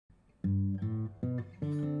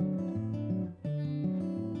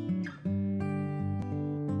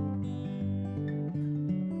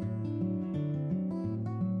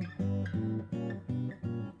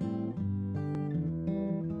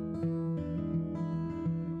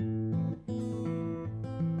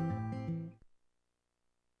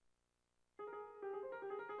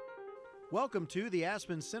Welcome to the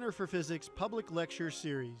Aspen Center for Physics Public Lecture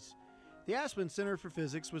Series. The Aspen Center for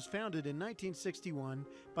Physics was founded in 1961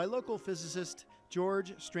 by local physicist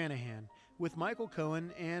George Stranahan with Michael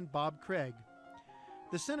Cohen and Bob Craig.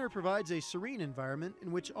 The center provides a serene environment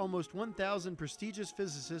in which almost 1,000 prestigious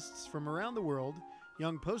physicists from around the world,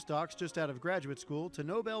 young postdocs just out of graduate school to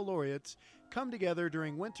Nobel laureates, come together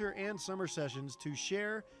during winter and summer sessions to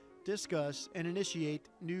share, discuss, and initiate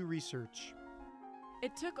new research.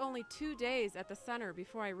 It took only 2 days at the center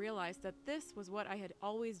before I realized that this was what I had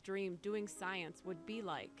always dreamed doing science would be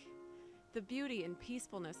like. The beauty and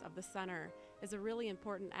peacefulness of the center is a really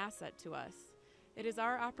important asset to us. It is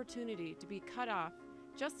our opportunity to be cut off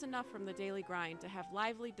just enough from the daily grind to have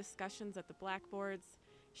lively discussions at the blackboards,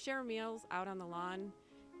 share meals out on the lawn,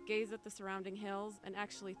 gaze at the surrounding hills, and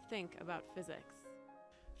actually think about physics.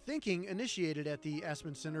 Thinking initiated at the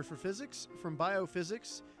Aspen Center for Physics, from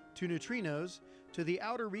biophysics to neutrinos to the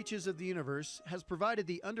outer reaches of the universe, has provided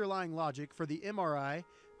the underlying logic for the MRI,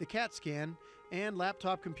 the CAT scan, and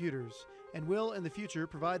laptop computers, and will in the future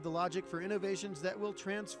provide the logic for innovations that will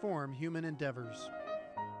transform human endeavors.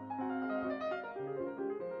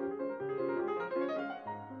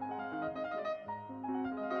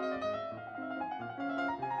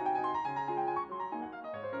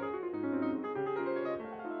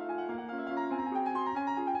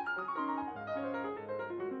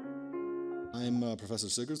 I'm Professor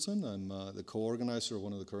Sigurdsson. I'm the co-organizer of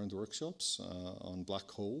one of the current workshops on black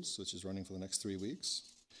holes, which is running for the next 3 weeks.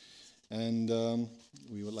 And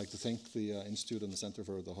we would like to thank the Institute and the Center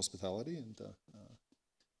for the hospitality and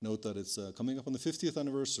note that it's coming up on the 50th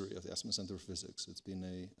anniversary of the Aspen Center for Physics. It's been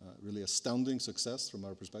a really astounding success from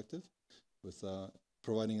our perspective, with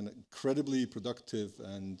providing an incredibly productive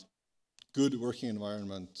and good working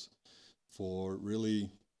environment for really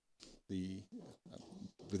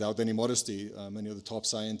without any modesty, many of the top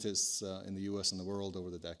scientists in the US and the world over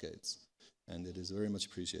the decades. And it is very much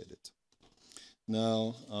appreciated.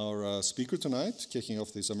 Now, our speaker tonight, kicking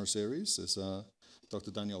off the summer series, is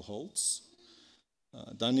Dr. Daniel Holz.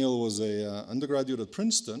 Daniel was an undergraduate at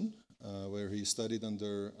Princeton, where he studied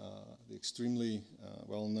under the extremely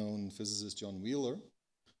well-known physicist John Wheeler,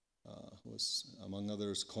 who was, among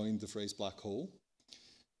others, coined the phrase black hole.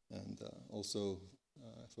 And also,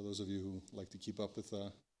 for those of you who like to keep up with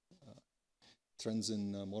trends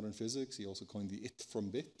in modern physics, he also coined the it from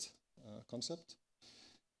bit concept,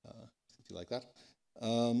 if you like that.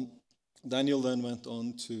 Daniel then went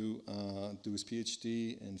on to do his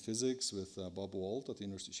PhD in physics with Bob Wald at the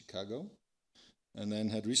University of Chicago, and then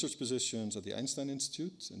had research positions at the Einstein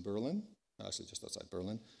Institute in Berlin, actually just outside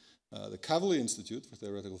Berlin, the Kavli Institute for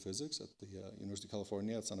Theoretical Physics at the University of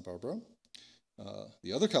California at Santa Barbara,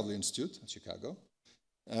 the other Kavli Institute at Chicago.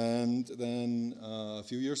 And then a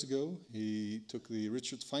few years ago, he took the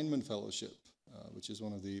Richard Feynman Fellowship, which is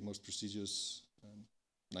one of the most prestigious and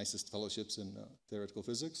nicest fellowships in theoretical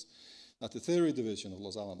physics, at the Theory Division of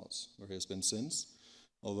Los Alamos, where he has been since.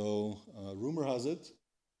 Although rumor has it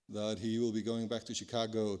that he will be going back to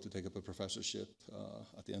Chicago to take up a professorship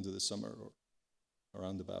at the end of the summer or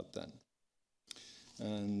around about then.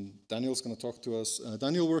 And Daniel's going to talk to us.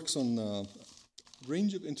 Daniel works on a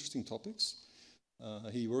range of interesting topics.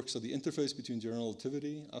 He works at the interface between general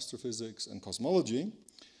relativity, astrophysics, and cosmology,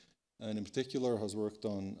 and in particular has worked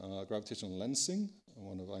on gravitational lensing,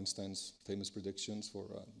 one of Einstein's famous predictions for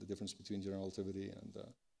the difference between general relativity and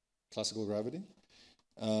classical gravity,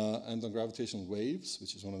 and on gravitational waves,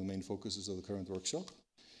 which is one of the main focuses of the current workshop.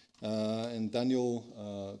 And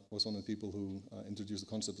Daniel was one of the people who introduced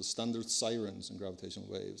the concept of standard sirens in gravitational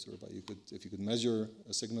waves, whereby if you could measure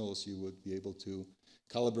signals, you would be able to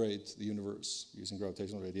calibrate the universe using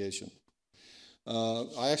gravitational radiation.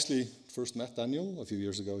 I actually first met Daniel a few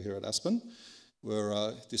years ago here at Aspen,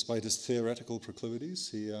 where despite his theoretical proclivities,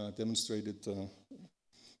 he demonstrated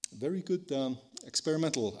very good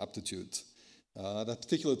experimental aptitude. At that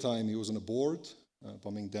particular time, he was on a board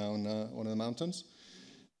bombing down one of the mountains.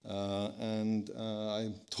 And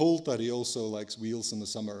I'm told that he also likes wheels in the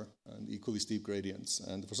summer and equally steep gradients.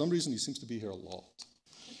 And for some reason, he seems to be here a lot.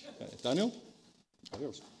 Daniel?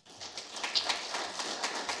 Yours.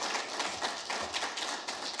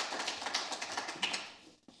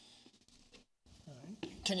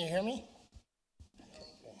 Can you hear me?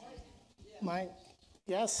 Mike?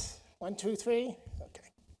 Yes? 1, 2, 3? Okay.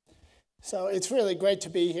 So it's really great to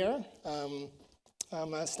be here.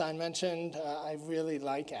 As Stein mentioned, I really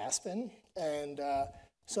like Aspen. And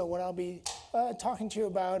so what I'll be talking to you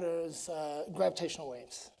about is gravitational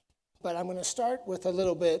waves. But I'm going to start with a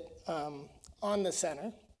little bit on the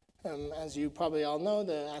center. As you probably all know,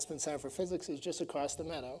 the Aspen Center for Physics is just across the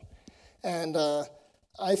meadow. And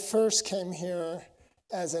I first came here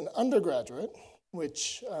as an undergraduate,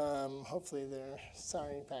 which hopefully they're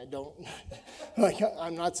sorry if I don't, like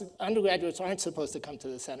I'm not, undergraduates aren't supposed to come to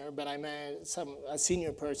the center, but a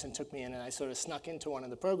senior person took me in and I sort of snuck into one of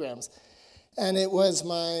the programs. And it was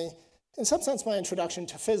in some sense, my introduction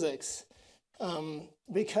to physics.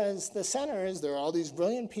 Because the center there are all these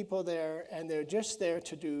brilliant people there, and they're just there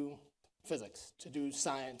to do physics, to do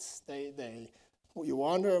science. You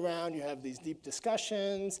wander around, you have these deep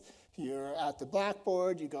discussions, you're at the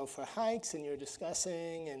blackboard, you go for hikes, and you're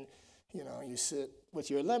discussing, and you sit with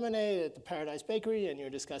your lemonade at the Paradise Bakery, and you're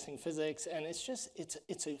discussing physics, and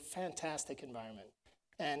it's a fantastic environment.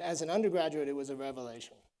 And as an undergraduate, it was a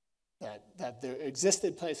revelation that there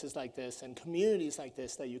existed places like this and communities like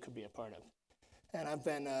this that you could be a part of. And I've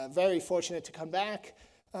been very fortunate to come back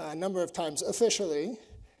a number of times officially,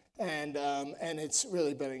 and it's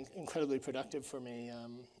really been incredibly productive for me,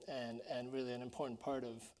 and really an important part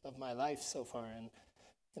of my life so far. And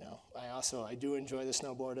I do enjoy the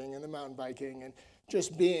snowboarding and the mountain biking and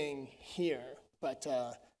just being here. But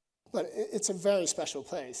it's a very special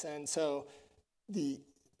place, and so the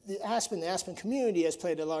Aspen community has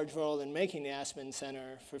played a large role in making the Aspen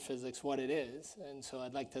Center for Physics what it is, and so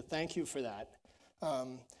I'd like to thank you for that.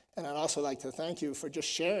 And I'd also like to thank you for just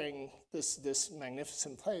sharing this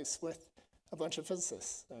magnificent place with a bunch of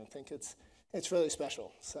physicists. I think it's really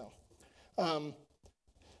special. So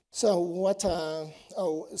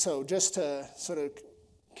just to sort of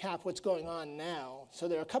cap what's going on now. So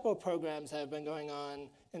there are a couple of programs that have been going on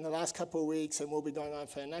in the last couple of weeks and will be going on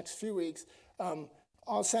for the next few weeks,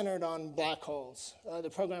 all centered on black holes.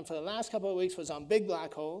 The program for the last couple of weeks was on big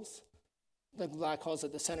black holes, the black holes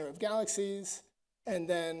at the center of galaxies. And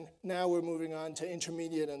then now we're moving on to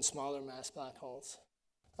intermediate and smaller mass black holes.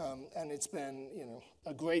 And it's been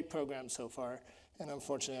a great program so far. And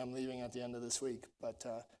unfortunately, I'm leaving at the end of this week. But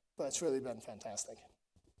it's really been fantastic.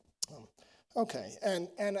 Okay, and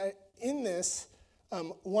in this,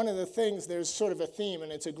 one of the things, there's sort of a theme,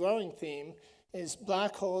 and it's a growing theme, is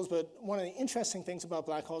black holes. But one of the interesting things about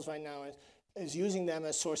black holes right now is using them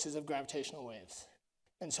as sources of gravitational waves.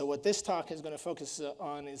 And so what this talk is going to focus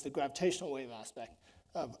on is the gravitational wave aspect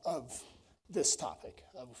of this topic,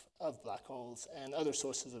 of black holes and other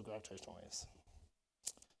sources of gravitational waves.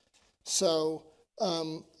 So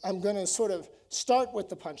I'm going to sort of start with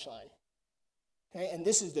the punchline. Okay? And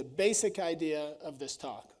this is the basic idea of this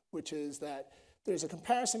talk, which is that there's a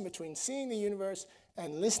comparison between seeing the universe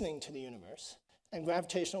and listening to the universe. And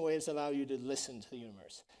gravitational waves allow you to listen to the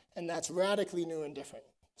universe. And that's radically new and different.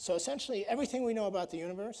 So essentially, everything we know about the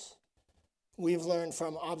universe, we've learned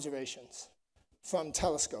from observations, from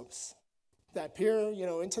telescopes that peer,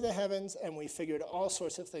 into the heavens, and we figured all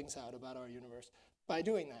sorts of things out about our universe by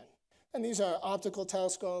doing that. And these are optical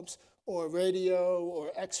telescopes, or radio,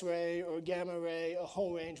 or X-ray, or gamma ray, a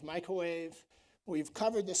whole range, microwave. We've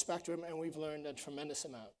covered the spectrum, and we've learned a tremendous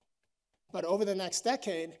amount. But over the next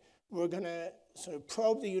decade, we're going to sort of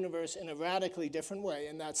probe the universe in a radically different way,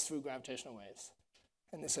 and that's through gravitational waves.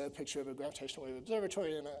 And this is a picture of a gravitational wave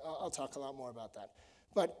observatory, and I'll talk a lot more about that.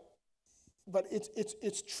 But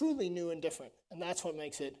it's truly new and different, and that's what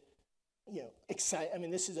makes it, exciting. I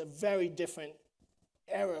mean, this is a very different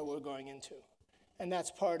era we're going into, and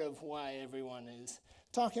that's part of why everyone is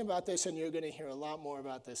talking about this, and you're going to hear a lot more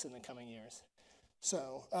about this in the coming years.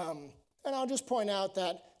 So, and I'll just point out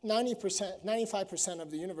that 95%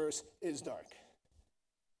 of the universe is dark,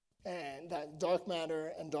 and that dark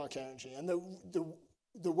matter and dark energy, and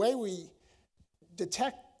the way we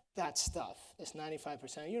detect that stuff, this 95%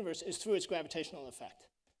 of the universe, is through its gravitational effect.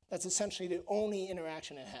 That's essentially the only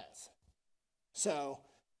interaction it has. So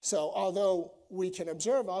although we can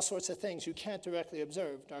observe all sorts of things, you can't directly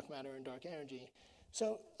observe dark matter and dark energy.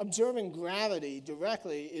 So observing gravity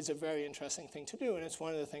directly is a very interesting thing to do, and it's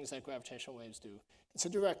one of the things that gravitational waves do. It's a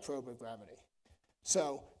direct probe of gravity.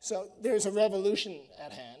 So there's a revolution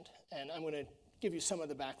at hand, and I'm going to give you some of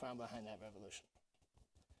the background behind that revolution.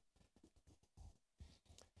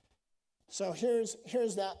 So here's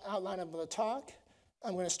that outline of the talk.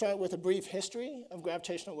 I'm going to start with a brief history of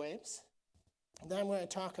gravitational waves. Then I'm going to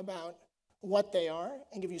talk about what they are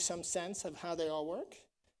and give you some sense of how they all work.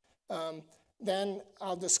 Then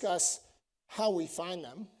I'll discuss how we find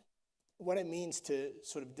them, what it means to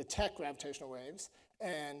sort of detect gravitational waves,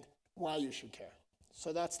 and why you should care.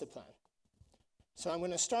 So that's the plan. So I'm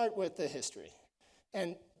going to start with the history.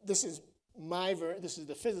 And this is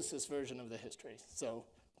the physicist version of the history. So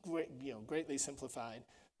greatly simplified,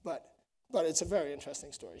 but it's a very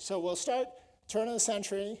interesting story. So we'll start turn of the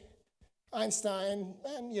century. Einstein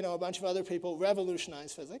and a bunch of other people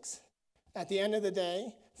revolutionized physics. At the end of the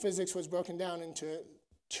day, physics was broken down into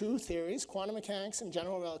two theories, quantum mechanics and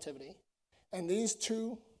general relativity, and these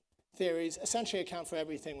two theories essentially account for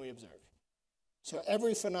everything we observe. So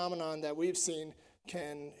every phenomenon that we've seen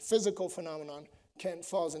physical phenomenon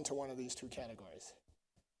falls into one of these two categories.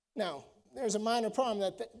 Now, there's a minor problem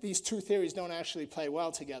that these two theories don't actually play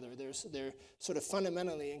well together. They're sort of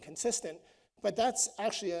fundamentally inconsistent, but that's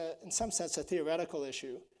actually, in some sense, a theoretical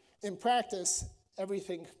issue. In practice,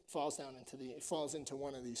 everything falls into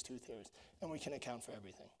one of these two theories, and we can account for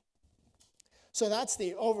everything. So that's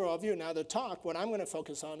the overall view. Now, the talk, what I'm going to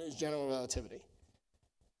focus on is general relativity.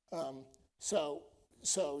 So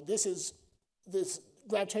this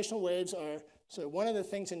gravitational waves are one of the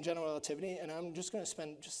things in general relativity, and I'm just going to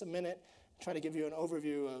spend just a minute try to give you an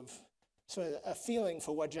overview of sort of a feeling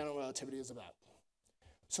for what general relativity is about.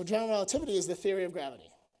 So general relativity is the theory of gravity.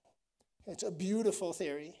 It's a beautiful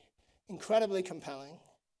theory, incredibly compelling.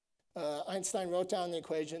 Einstein wrote down the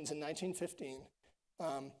equations in 1915.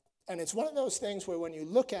 And it's one of those things where when you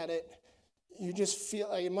look at it, you just feel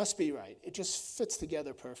like it must be right. It just fits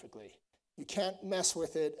together perfectly. You can't mess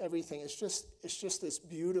with it. Everything is just this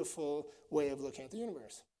beautiful way of looking at the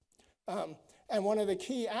universe. And one of the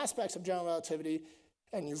key aspects of general relativity,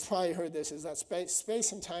 and you've probably heard this, is that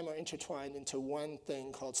space and time are intertwined into one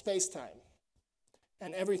thing called space-time.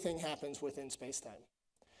 And everything happens within space-time.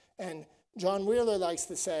 And John Wheeler likes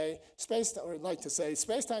to say,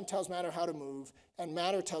 space-time tells matter how to move, and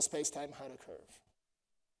matter tells space-time how to curve.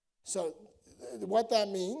 So what that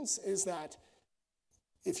means is that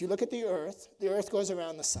if you look at the Earth goes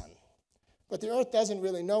around the sun. But the Earth doesn't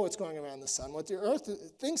really know it's going around the sun. What the Earth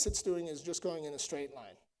thinks it's doing is just going in a straight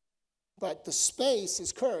line. But the space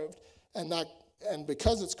is curved, and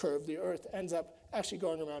because it's curved, the Earth ends up actually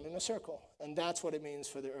going around in a circle. And that's what it means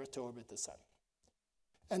for the Earth to orbit the sun.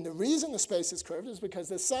 And the reason the space is curved is because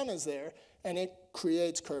the sun is there, and it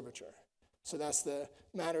creates curvature. So that's the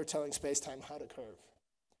matter telling space-time how to curve.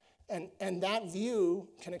 And that view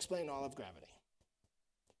can explain all of gravity.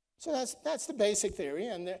 So that's the basic theory,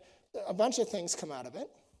 and a bunch of things come out of it.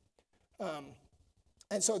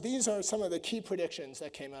 And so these are some of the key predictions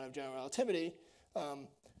that came out of general relativity.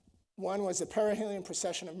 One was the perihelion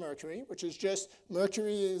precession of Mercury, which is just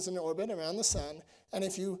Mercury is in orbit around the sun, and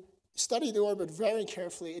if you study the orbit very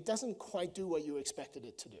carefully, it doesn't quite do what you expected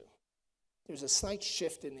it to do. There's a slight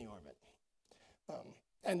shift in the orbit.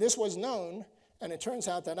 And this was known, and it turns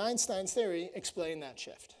out that Einstein's theory explained that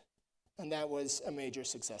shift. And that was a major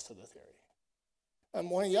success of the theory.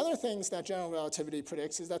 One of the other things that general relativity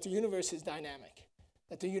predicts is that the universe is dynamic,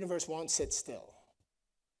 that the universe won't sit still.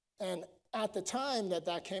 And at the time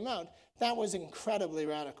that came out, that was incredibly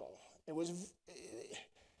radical.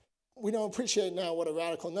 We don't appreciate now what a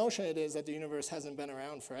radical notion it is that the universe hasn't been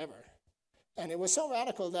around forever. And it was so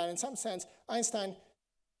radical that in some sense, Einstein,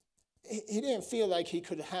 he didn't feel like he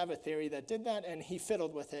could have a theory that did that, and he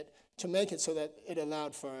fiddled with it to make it so that it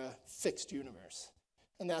allowed for a fixed universe.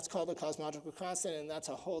 And that's called the cosmological constant, and that's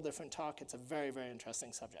a whole different talk. It's a very, very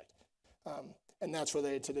interesting subject. And that's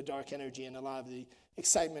related to the dark energy and a lot of the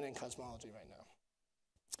excitement in cosmology right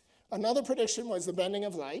now. Another prediction was the bending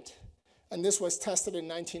of light, and this was tested in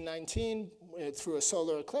 1919 through a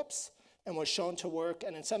solar eclipse and was shown to work,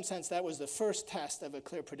 and in some sense that was the first test of a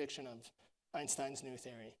clear prediction of Einstein's new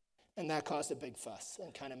theory. And that caused a big fuss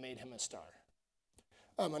and kind of made him a star.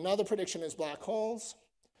 Another prediction is black holes,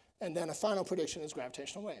 and then a final prediction is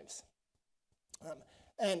gravitational waves.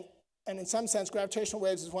 And in some sense, gravitational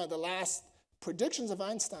waves is one of the last predictions of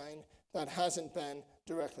Einstein that hasn't been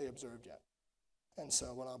directly observed yet. And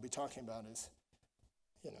so what I'll be talking about is,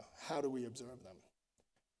 how do we observe them?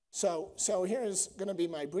 So here's going to be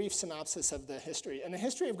my brief synopsis of the history. And the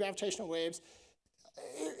history of gravitational waves,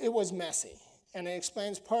 it was messy. And it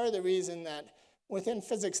explains part of the reason that within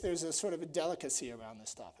physics there's a sort of a delicacy around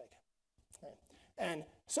this topic. Okay? And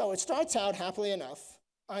so it starts out happily enough.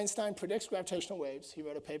 Einstein predicts gravitational waves. He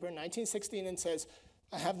wrote a paper in 1916 and says,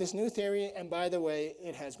 I have this new theory, and by the way,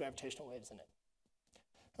 it has gravitational waves in it.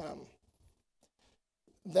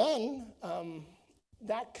 Then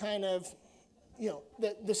that kind of,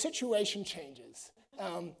 the situation changes.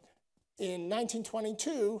 In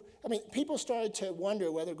 1922, people started to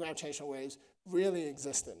wonder whether gravitational waves really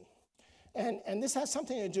existed. And this has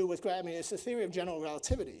something to do with, it's the theory of general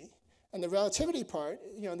relativity. And the relativity part,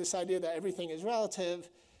 this idea that everything is relative,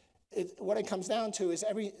 what it comes down to is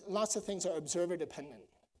lots of things are observer dependent.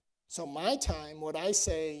 So my time, what I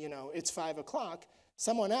say, it's 5 o'clock,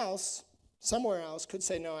 someone else, somewhere else could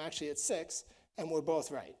say, no, actually it's 6, and we're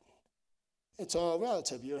both right. It's all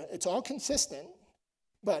relative. It's all consistent,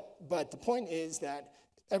 but the point is that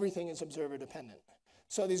everything is observer dependent.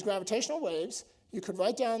 So these gravitational waves you could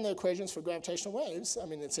write down the equations for gravitational waves. I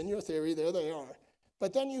mean, it's in your theory, there they are.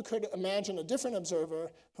 But then you could imagine a different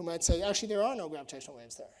observer who might say, actually, there are no gravitational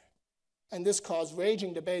waves there. And this caused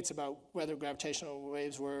raging debates about whether gravitational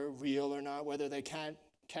waves were real or not, whether they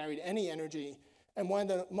carried any energy. And one of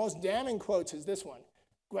the most damning quotes is this one: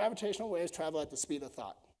 gravitational waves travel at the speed of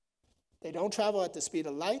thought. They don't travel at the speed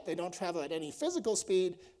of light. They don't travel at any physical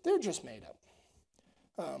speed. They're just made up.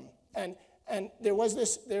 And there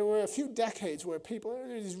were a few decades where there were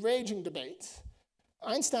these raging debates.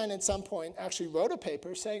 Einstein at some point actually wrote a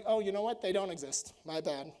paper saying, oh, you know what, they don't exist. My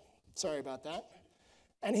bad. Sorry about that.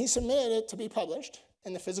 And he submitted it to be published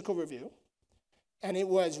in the Physical Review. And it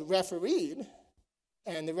was refereed.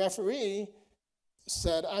 And the referee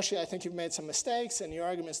said, actually, I think you've made some mistakes and your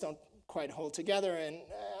arguments don't quite hold together. And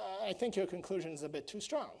I think your conclusion is a bit too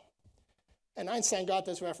strong. And Einstein got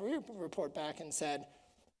this referee report back and said,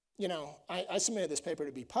 you know, I submitted this paper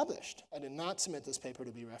to be published. I did not submit this paper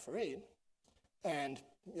to be refereed. And,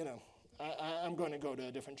 you know, I'm going to go to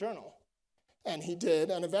a different journal. And he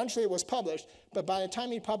did, and eventually it was published. But by the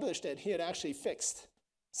time he published it, he had actually fixed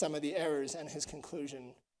some of the errors, and his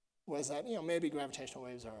conclusion was that, you know, maybe gravitational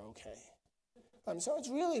waves are okay. So it's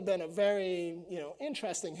really been a very, you know,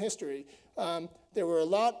 interesting history. There were a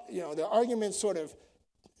lot, you know, the arguments sort of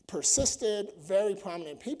persisted. Very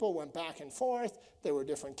prominent people went back and forth. There were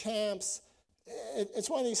different camps. It's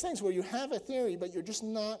one of these things where you have a theory, but you're just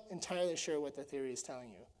not entirely sure what the theory is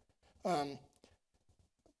telling you.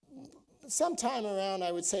 Sometime around,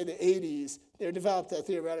 I would say, the 80s, there developed a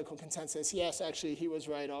theoretical consensus. Yes, actually, he was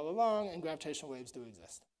right all along, and gravitational waves do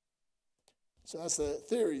exist. So that's the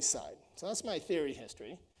theory side. So that's my theory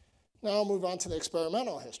history. Now I'll move on to the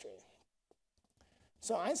experimental history.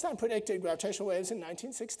 So Einstein predicted gravitational waves in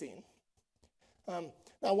 1916.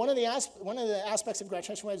 Now, one of the aspects of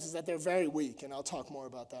gravitational waves is that they're very weak, and I'll talk more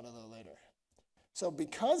about that a little later. So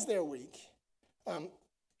because they're weak,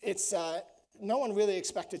 no one really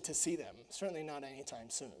expected to see them, certainly not anytime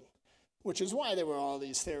soon, which is why there were all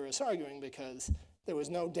these theorists arguing, because there was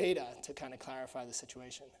no data to kind of clarify the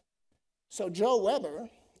situation. So Joe Weber,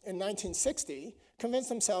 in 1960, convinced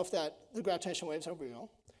himself that the gravitational waves are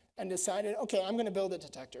real and decided, okay, I'm going to build a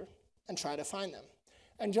detector and try to find them.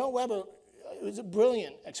 And Joe Weber was a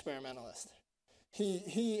brilliant experimentalist.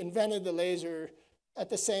 He invented the laser at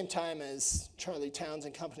the same time as Charlie Towns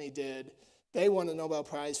and company did. They won a Nobel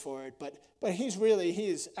Prize for it, but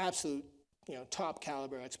he's absolute, you know, top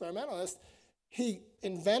caliber experimentalist. He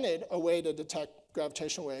invented a way to detect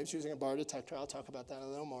gravitational waves using a bar detector. I'll talk about that a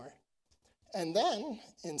little more. And then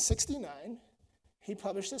in '69, he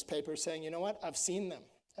published this paper saying, you know what, I've seen them.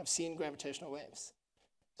 I've seen gravitational waves.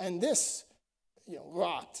 And this, you know,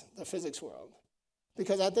 rocked the physics world,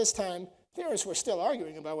 because at this time, theorists were still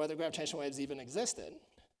arguing about whether gravitational waves even existed.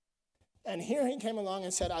 And here he came along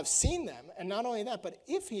and said, I've seen them. And not only that, but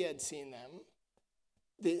if he had seen them,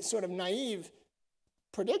 the sort of naive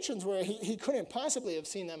predictions were he couldn't possibly have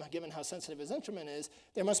seen them given how sensitive his instrument is.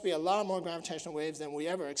 There must be a lot more gravitational waves than we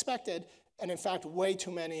ever expected, and in fact, way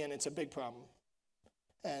too many, and it's a big problem.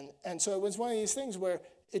 And so it was one of these things where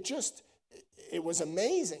it was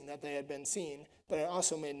amazing that they had been seen, but it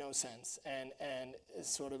also made no sense, and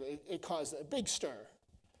it caused a big stir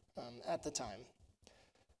at the time.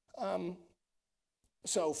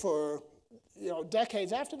 So for, you know,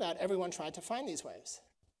 decades after that, everyone tried to find these waves,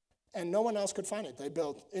 and no one else could find it. They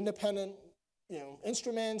built independent, you know,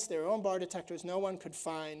 instruments, their own bar detectors. No one could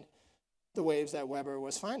find the waves that Weber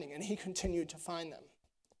was finding, and he continued to find them.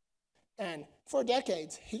 And for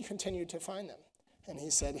decades, he continued to find them. And he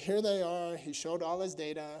said, here they are. He showed all his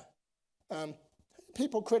data.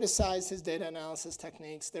 People criticized his data analysis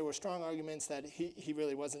techniques. There were strong arguments that he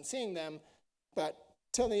really wasn't seeing them, but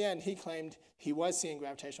till the end, he claimed he was seeing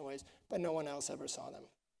gravitational waves, but no one else ever saw them.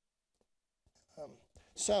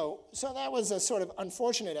 So that was a sort of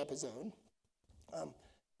unfortunate episode.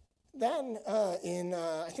 Then in,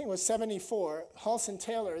 I think it was '74, Holz and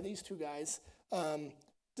Taylor, these two guys,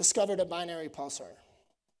 discovered a binary pulsar.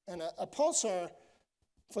 And a pulsar,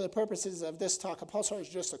 for the purposes of this talk, a pulsar is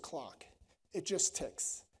just a clock. It just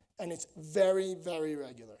ticks. And it's very, very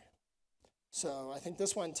regular. So I think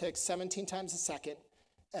this one ticks 17 times a second,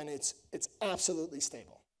 and it's absolutely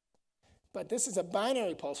stable. But this is a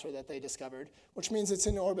binary pulsar that they discovered, which means it's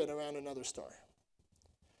in orbit around another star.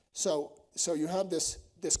 So you have this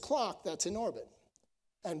clock that's in orbit.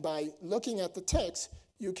 And by looking at the ticks,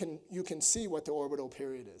 you can see what the orbital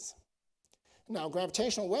period is. Now,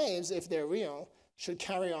 gravitational waves, if they're real, should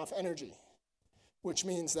carry off energy, which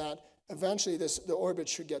means that eventually the orbit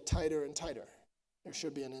should get tighter and tighter. There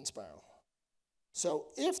should be an in-spiral. So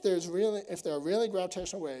if there are really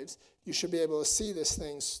gravitational waves, you should be able to see this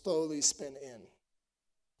thing slowly spin in.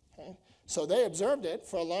 Okay? So they observed it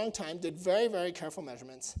for a long time, did very, very careful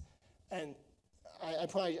measurements, and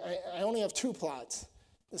I only have 2 plots.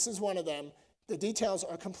 This is one of them. The details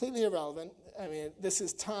are completely irrelevant. I mean, this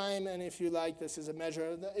is time, and if you like, this is a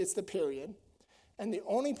measure. It's the period. And the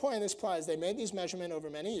only point in this plot is they made these measurements over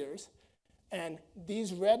many years, and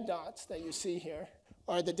these red dots that you see here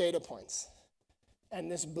are the data points. And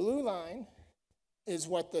this blue line is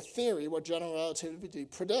what the theory, what general relativity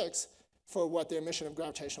predicts for what the emission of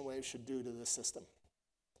gravitational waves should do to this system.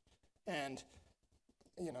 And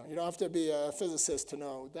you don't have to be a physicist to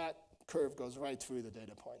know that curve goes right through the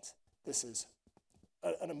data points. This is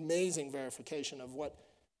an amazing verification of what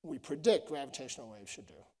we predict gravitational waves should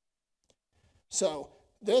do. So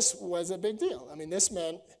this was a big deal. I mean, this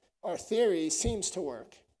meant our theory seems to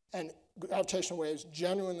work, and gravitational waves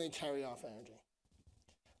genuinely carry off energy.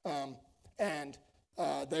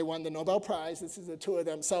 They won the Nobel Prize. This is the 2 of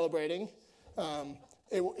them celebrating.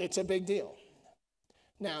 It's a big deal.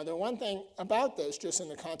 Now, the one thing about this, just in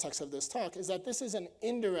the context of this talk, is that this is an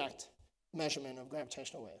indirect measurement of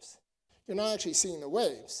gravitational waves. You're not actually seeing the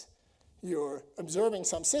waves. You're observing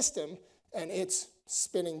some system, and it's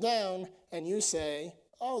spinning down, and you say,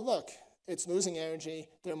 oh, look, it's losing energy.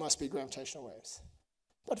 There must be gravitational waves.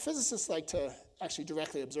 But physicists like to actually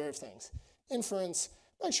directly observe things. Inference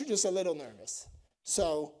makes you just a little nervous.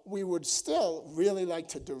 So we would still really like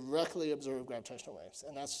to directly observe gravitational waves,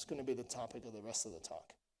 and that's going to be the topic of the rest of the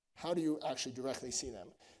talk. How do you actually directly see them?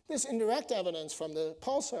 This indirect evidence from the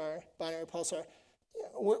pulsar, binary pulsar,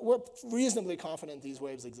 we're reasonably confident these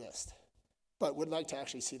waves exist, but would like to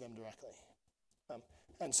actually see them directly.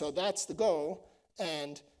 And so that's the goal,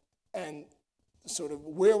 and sort of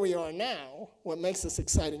where we are now, what makes this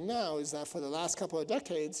exciting now is that for the last couple of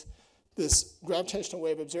decades, this gravitational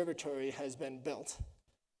wave observatory has been built.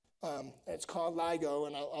 It's called LIGO,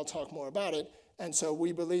 and I'll talk more about it. And so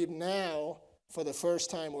we believe now, for the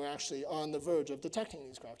first time, we're actually on the verge of detecting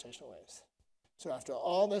these gravitational waves. So after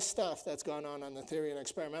all this stuff that's gone on the theory and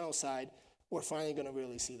experimental side, we're finally going to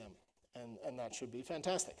really see them. And that should be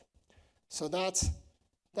fantastic. So that's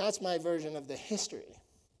my version of the history.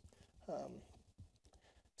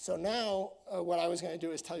 So now what I was going to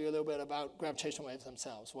do is tell you a little bit about gravitational waves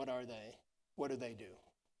themselves. What are they? What do they do?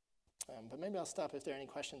 But maybe I'll stop if there are any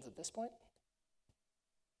questions at this point.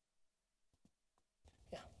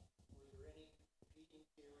 Yeah. Were there any competing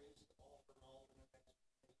theories to offer an alternate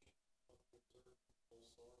explanation of the observed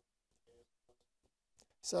pulsar?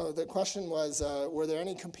 So the question was, were there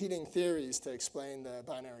any competing theories to explain the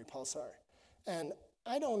binary pulsar? And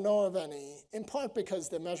I don't know of any, in part because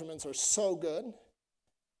the measurements are so good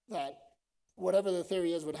that whatever the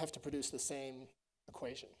theory is would have to produce the same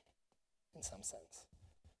equation in some sense.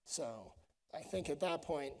 So I think at that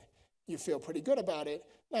point, you feel pretty good about it.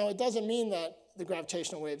 Now, it doesn't mean that the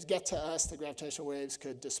gravitational waves get to us. The gravitational waves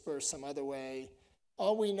could disperse some other way.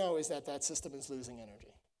 All we know is that that system is losing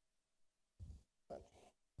energy.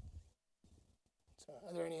 So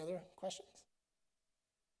are there any other questions?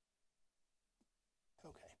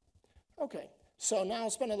 Okay, so now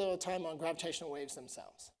I'll spend a little time on gravitational waves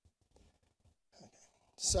themselves. Okay.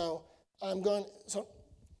 So I'm going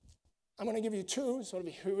to give you 2 sort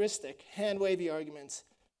of heuristic, hand-wavy arguments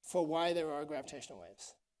for why there are gravitational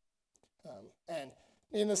waves. And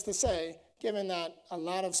needless to say, given that a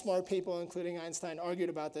lot of smart people, including Einstein,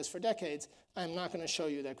 argued about this for decades, I'm not going to show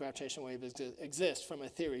you that gravitational waves exist from a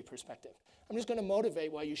theory perspective. I'm just going to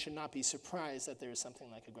motivate why you should not be surprised that there is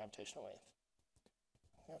something like a gravitational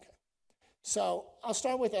wave. Okay. So I'll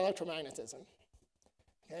start with electromagnetism.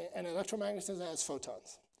 Okay? And electromagnetism has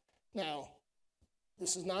photons. Now,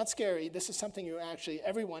 this is not scary. This is something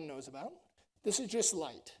everyone knows about. This is just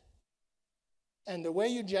light. And the way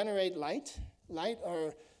you generate light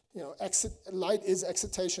is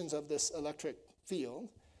excitations of this electric field.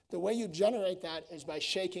 The way you generate that is by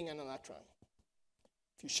shaking an electron.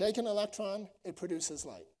 If you shake an electron, it produces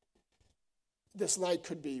light. This light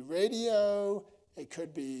could be radio, it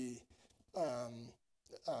could be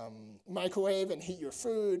microwave and heat your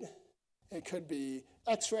food. It could be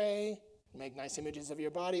X-ray, make nice images of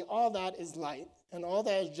your body. All that is light, and all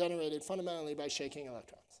that is generated fundamentally by shaking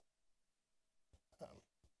electrons.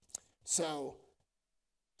 So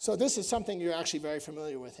this is something you're actually very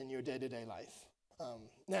familiar with in your day-to-day life.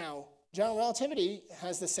 Now, general relativity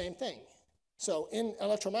has the same thing. So in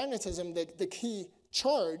electromagnetism, the key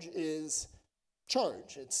charge is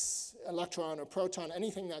charge. It's electron or proton.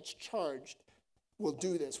 Anything that's charged will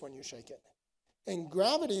do this when you shake it. In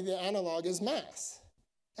gravity, the analog is mass.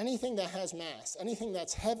 Anything that has mass, anything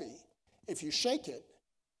that's heavy, if you shake it,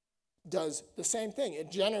 does the same thing. It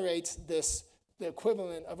generates the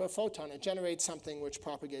equivalent of a photon. It generates something which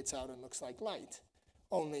propagates out and looks like light,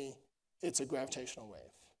 only it's a gravitational wave.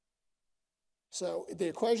 So the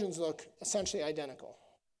equations look essentially identical.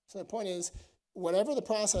 So the point is, whatever the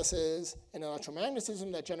process is in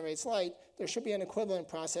electromagnetism that generates light, there should be an equivalent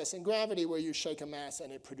process in gravity where you shake a mass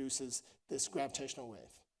and it produces this gravitational wave.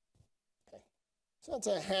 Okay. So that's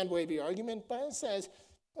a hand-wavy argument, but it says,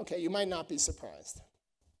 okay, you might not be surprised.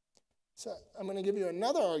 So I'm going to give you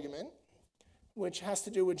another argument, which has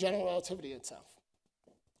to do with general relativity itself.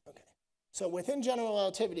 Okay. So within general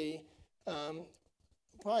relativity,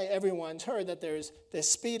 probably everyone's heard that there's this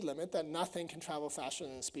speed limit, that nothing can travel faster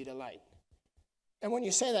than the speed of light. And when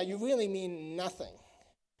you say that, you really mean nothing.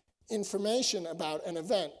 Information about an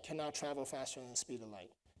event cannot travel faster than the speed of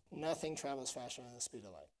light. Nothing travels faster than the speed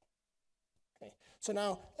of light. Okay. So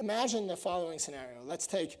now imagine the following scenario. Let's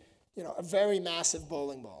take a very massive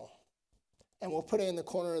bowling ball, and we'll put it in the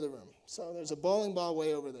corner of the room. So there's a bowling ball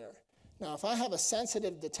way over there. Now, if I have a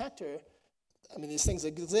sensitive detector, these things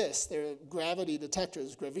exist. They're gravity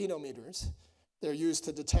detectors, gravitometers. They're used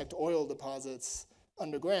to detect oil deposits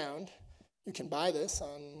underground. You can buy this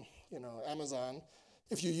on, Amazon.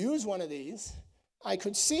 If you use one of these, I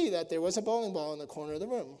could see that there was a bowling ball in the corner of the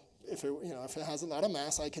room. If it has a lot of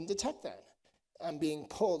mass, I can detect that. I'm being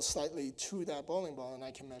pulled slightly to that bowling ball, and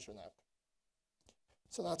I can measure that.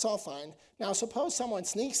 So that's all fine. Now, suppose someone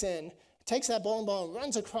sneaks in, takes that bowling ball, and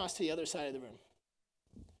runs across to the other side of the room.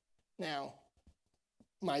 Now,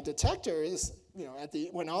 my detector is,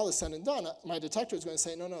 when all is said and done, my detector is going to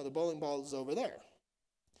say, no, the bowling ball is over there.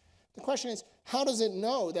 The question is, how does it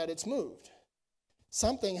know that it's moved?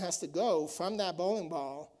 Something has to go from that bowling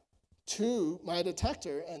ball to my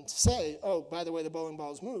detector and say, oh, by the way, the bowling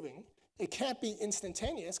ball is moving. It can't be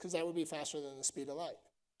instantaneous because that would be faster than the speed of light.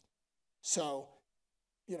 So,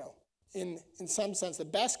 in some sense, the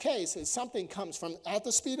best case is something comes from at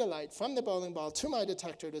the speed of light from the bowling ball to my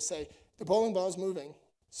detector to say, the bowling ball is moving,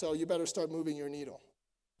 so you better start moving your needle.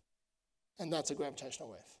 And that's a gravitational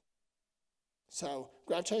wave. So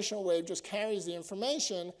gravitational wave just carries the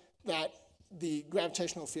information that the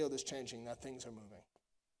gravitational field is changing, that things are moving.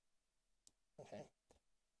 Okay.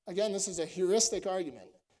 Again, this is a heuristic argument,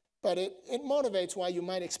 but it motivates why you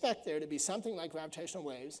might expect there to be something like gravitational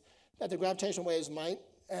waves, that the gravitational waves might,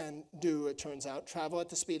 and do, it turns out, travel at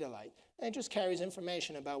the speed of light. And it just carries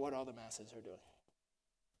information about what all the masses are doing.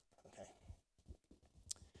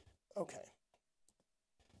 Okay.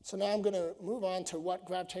 So now I'm going to move on to what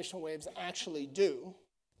gravitational waves actually do.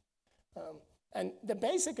 And the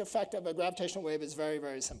basic effect of a gravitational wave is very,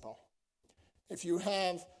 very simple. If you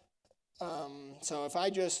have, if I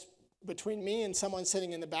just, between me and someone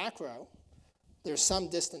sitting in the back row, there's some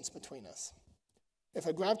distance between us. If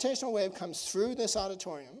a gravitational wave comes through this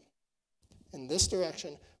auditorium in this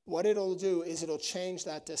direction, what it'll do is it'll change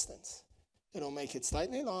that distance. It'll make it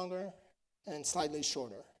slightly longer and slightly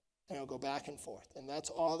shorter, and it'll go back and forth. And that's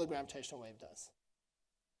all the gravitational wave does.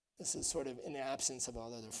 This is sort of in the absence of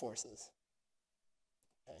all other forces.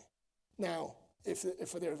 Okay. Now, if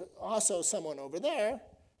there's also someone over there,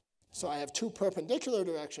 so I have two perpendicular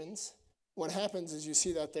directions, what happens is you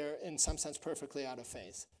see that they're, in some sense, perfectly out of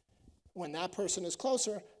phase. When that person is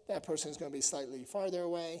closer, that person is going to be slightly farther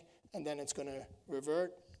away, and then it's going to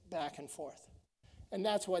revert back and forth. And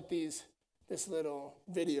that's what this little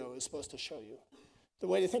video is supposed to show you. The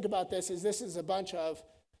way to think about this is a bunch of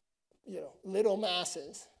little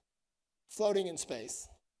masses floating in space.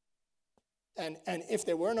 And if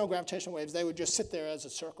there were no gravitational waves, they would just sit there as a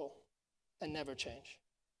circle and never change.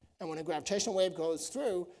 And when a gravitational wave goes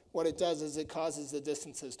through, what it does is it causes the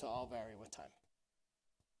distances to all vary with time.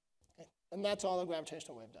 Okay? And that's all a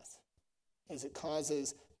gravitational wave does, is it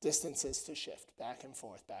causes distances to shift back and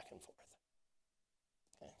forth, back and forth.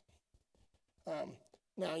 Okay.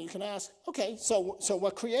 Now you can ask, okay, so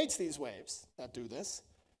what creates these waves that do this?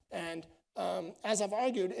 And as I've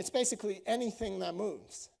argued, it's basically anything that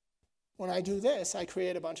moves. When I do this, I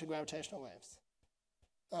create a bunch of gravitational waves.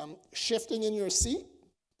 Shifting in your seat,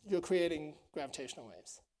 you're creating gravitational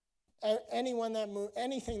waves.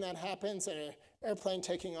 Anything that happens in an airplane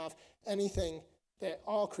taking off, anything, they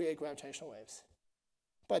all create gravitational waves.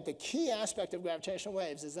 But the key aspect of gravitational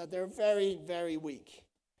waves is that they're very, very weak.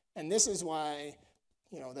 And this is why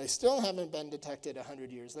they still haven't been detected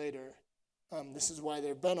 100 years later. This is why there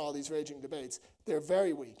have been all these raging debates. They're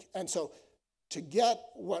very weak. And so to get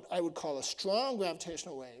what I would call a strong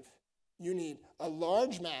gravitational wave, you need a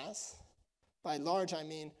large mass. By large, I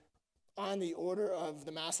mean on the order of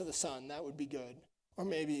the mass of the sun. That would be good, or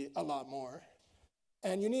maybe a lot more.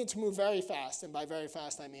 And you need to move very fast. And by very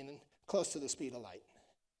fast, I mean close to the speed of light.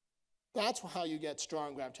 That's how you get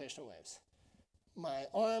strong gravitational waves. My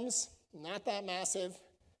arms, not that massive,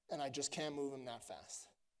 and I just can't move them that fast.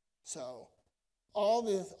 So all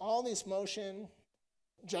this motion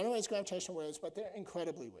generates gravitational waves, but they're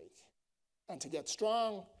incredibly weak. And to get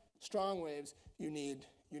strong waves, you need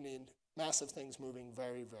massive things moving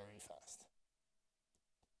very, very fast.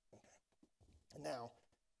 Okay. Now,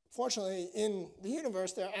 fortunately, in the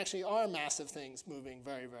universe, there actually are massive things moving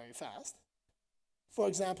very, very fast. For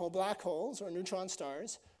example, black holes or neutron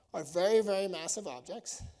stars are very, very massive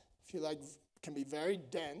objects, if you like, can be very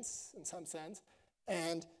dense in some sense,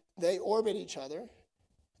 and they orbit each other,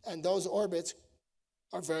 and those orbits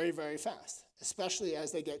are very, very fast, especially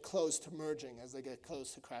as they get close to merging, as they get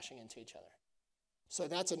close to crashing into each other. So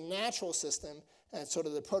that's a natural system, and it's sort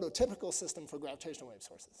of the prototypical system for gravitational wave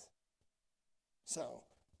sources. So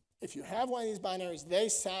if you have one of these binaries, they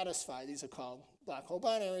satisfy, these are called black hole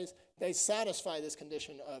binaries, they satisfy this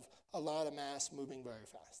condition of a lot of mass moving very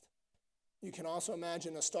fast. You can also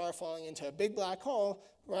imagine a star falling into a big black hole.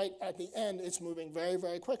 Right at the end, it's moving very,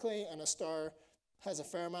 very quickly, and a star has a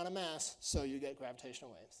fair amount of mass, so you get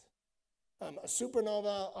gravitational waves. A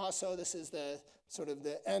supernova also, this is the sort of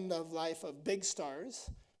the end of life of big stars.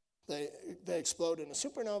 They explode in a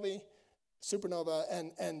supernova,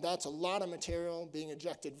 and that's a lot of material being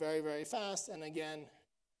ejected very, very fast, and again,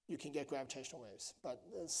 you can get gravitational waves. But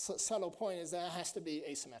the subtle point is that it has to be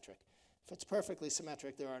asymmetric. If it's perfectly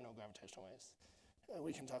symmetric, there are no gravitational waves.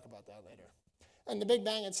 We can talk about that later. And the Big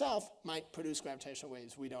Bang itself might produce gravitational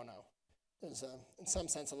waves. We don't know. There's, in some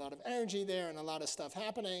sense, a lot of energy there and a lot of stuff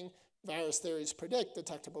happening. Various theories predict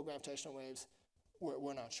detectable gravitational waves.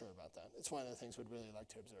 We're not sure about that. It's one of the things we'd really like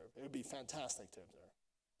to observe. It would be fantastic to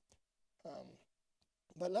observe.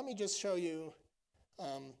 But let me just show you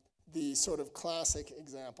the sort of classic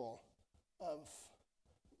example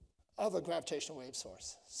of a gravitational wave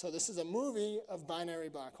source. So this is a movie of binary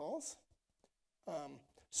black holes.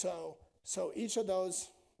 So each of those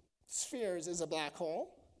spheres is a black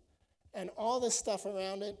hole, and all this stuff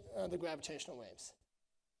around it are the gravitational waves.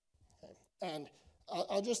 Okay. And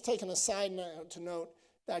I'll just take an aside now to note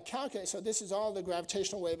that so this is all the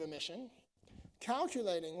gravitational wave emission.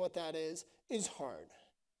 Calculating what that is hard.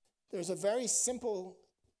 There's a very simple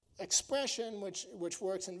expression which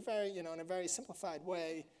works in a very simplified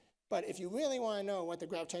way. But if you really want to know what the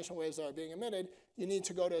gravitational waves are being emitted, you need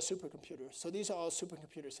to go to a supercomputer. So these are all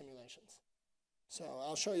supercomputer simulations. So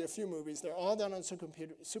I'll show you a few movies. They're all done on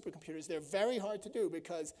supercomputers. They're very hard to do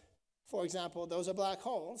because, for example, those are black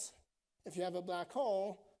holes. If you have a black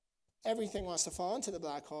hole, everything wants to fall into the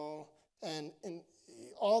black hole, and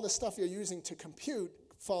all the stuff you're using to compute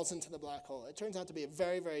falls into the black hole. It turns out to be a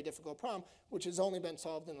very, very difficult problem, which has only been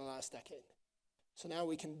solved in the last decade. So now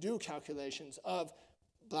we can do calculations of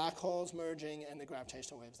black holes merging and the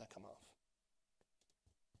gravitational waves that come off.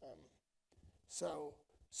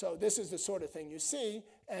 So this is the sort of thing you see,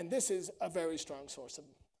 and this is a very strong source of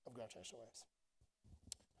gravitational waves.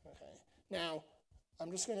 Okay. Now, I'm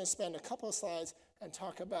just going to spend a couple of slides and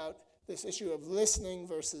talk about this issue of listening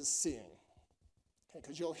versus seeing.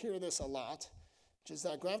 Because you'll hear this a lot, which is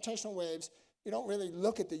that gravitational waves, you don't really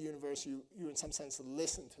look at the universe, you in some sense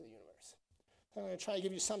listen to the universe. I'm going to try to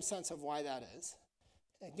give you some sense of why that is.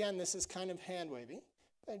 Again, this is kind of hand-wavy,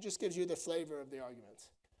 but it just gives you the flavor of the arguments.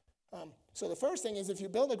 So the first thing is if you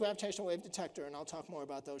build a gravitational wave detector, and I'll talk more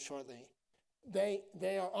about those shortly, they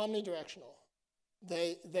are omnidirectional.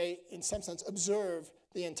 They, in some sense, observe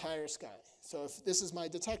the entire sky. So if this is my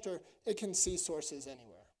detector, it can see sources anywhere.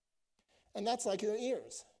 And that's like your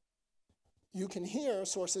ears. You can hear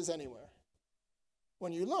sources anywhere.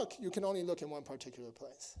 When you look, you can only look in one particular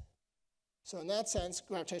place. So in that sense,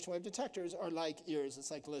 gravitational wave detectors are like ears.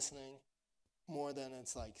 It's like listening more than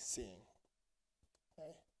it's like seeing.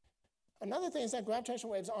 Okay? Another thing is that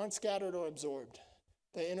gravitational waves aren't scattered or absorbed.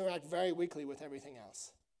 They interact very weakly with everything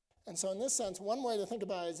else. And so in this sense, one way to think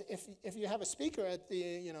about it is if you have a speaker at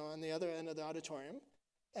the, on the other end of the auditorium,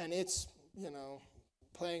 and it's,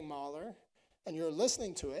 playing Mahler, and you're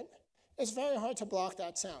listening to it, it's very hard to block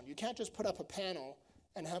that sound. You can't just put up a panel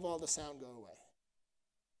and have all the sound go away.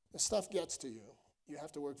 The stuff gets to you. You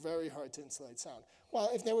have to work very hard to insulate sound.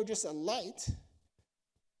 Well, if there were just a light,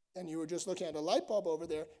 and you were just looking at a light bulb over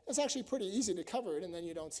there, it's actually pretty easy to cover it, and then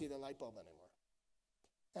you don't see the light bulb anymore.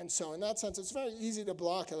 And so in that sense, it's very easy to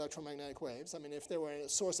block electromagnetic waves. I mean, if there were a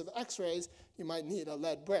source of X-rays, you might need a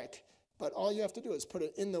lead brick. But all you have to do is put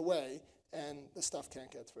it in the way, and the stuff can't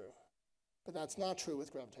get through. But that's not true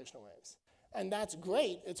with gravitational waves. And that's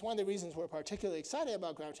great. It's one of the reasons we're particularly excited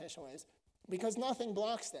about gravitational waves, because nothing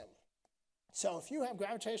blocks them. So if you have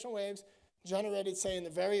gravitational waves generated, say, in the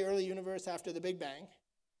very early universe after the Big Bang,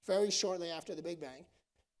 very shortly after the Big Bang,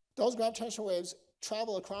 those gravitational waves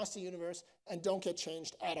travel across the universe and don't get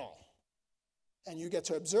changed at all. And you get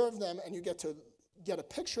to observe them, and you get to get a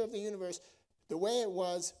picture of the universe the way it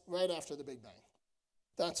was right after the Big Bang.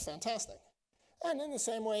 That's fantastic. And in the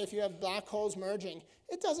same way, if you have black holes merging,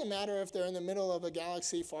 it doesn't matter if they're in the middle of a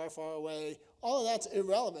galaxy far, far away. All of that's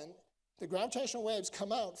irrelevant. The gravitational waves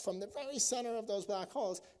come out from the very center of those black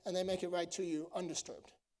holes, and they make it right to you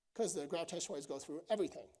undisturbed, because the gravitational waves go through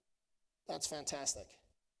everything. That's fantastic.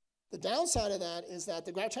 The downside of that is that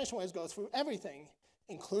the gravitational waves go through everything,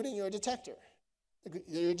 including your detector.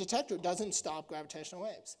 Your detector doesn't stop gravitational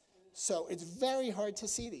waves. So it's very hard to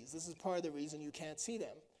see these. This is part of the reason you can't see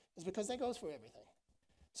them, is because they go through everything.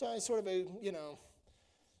 So it's sort of a,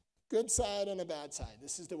 good side and a bad side.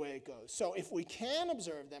 This is the way it goes. So if we can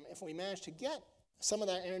observe them, if we manage to get some of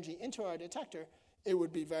that energy into our detector, it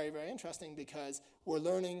would be very, very interesting, because we're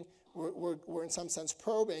learning, we're in some sense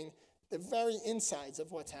probing the very insides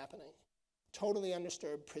of what's happening. Totally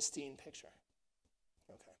undisturbed, pristine picture.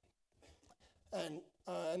 Okay. And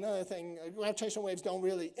another thing, gravitational waves don't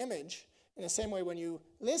really image. In the same way, when you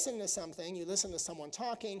listen to something, you listen to someone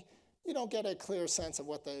talking, you don't get a clear sense of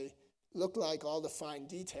what they look like, all the fine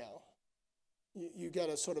detail. You get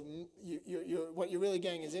a sort of, what you're really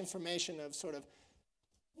getting is information of sort of,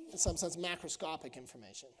 in some sense, macroscopic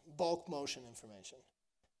information, bulk motion information.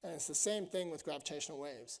 And it's the same thing with gravitational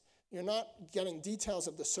waves. You're not getting details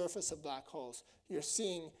of the surface of black holes. You're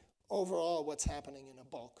seeing overall what's happening in a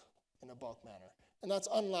bulk manner. And that's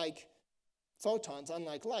unlike photons,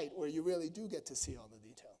 unlike light, where you really do get to see all the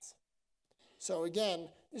details. So again,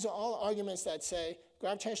 these are all arguments that say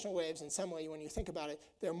gravitational waves, in some way, when you think about it,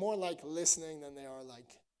 they're more like listening than they are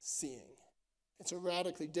like seeing. It's a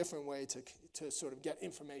radically different way to sort of get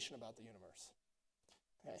information about the universe.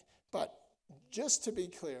 Okay? But just to be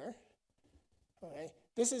clear, okay,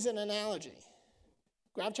 this is an analogy.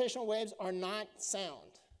 Gravitational waves are not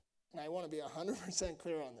sound. And I want to be 100%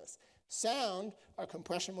 clear on this. Sound are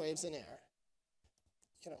compression waves in air.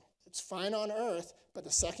 It's fine on Earth, but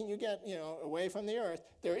the second you get, away from the Earth,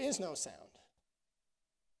 there is no sound.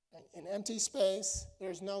 In empty space,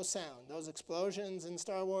 there's no sound. Those explosions in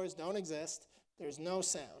Star Wars don't exist. There's no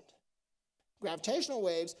sound. Gravitational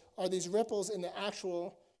waves are these ripples in the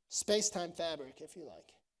actual space-time fabric, if you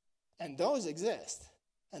like. And those exist.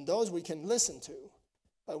 And those we can listen to.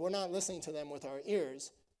 But we're not listening to them with our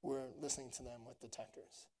ears. We're listening to them with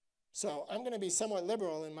detectors. So I'm going to be somewhat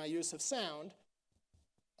liberal in my use of sound.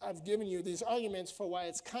 I've given you these arguments for why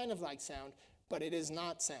it's kind of like sound, but it is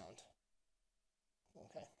not sound.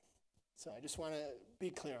 Okay? So I just want to be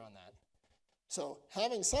clear on that. So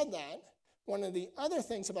having said that, one of the other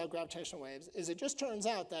things about gravitational waves is it just turns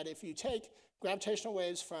out that if you take gravitational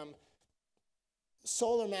waves from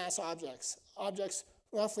solar mass objects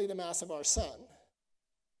roughly the mass of our sun,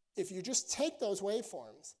 if you just take those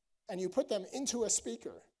waveforms and you put them into a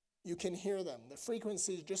speaker, you can hear them. The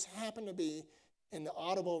frequencies just happen to be in the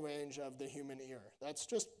audible range of the human ear. That's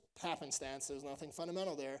just happenstance. There's nothing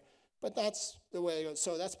fundamental there. But that's the way it goes.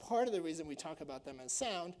 So that's part of the reason we talk about them as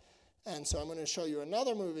sound. And so I'm going to show you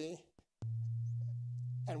another movie.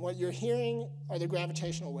 And what you're hearing are the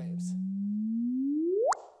gravitational waves.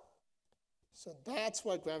 So that's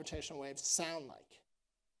what gravitational waves sound like.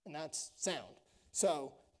 And that's sound.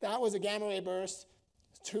 So that was a gamma ray burst,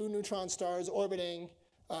 2 neutron stars orbiting.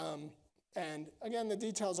 And again, the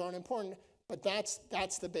details aren't important, but that's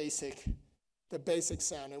the basic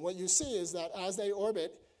sound. And what you see is that as they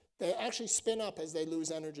orbit, they actually spin up as they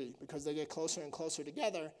lose energy because they get closer and closer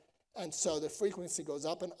together. And so the frequency goes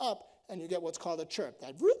up and up, and you get what's called a chirp.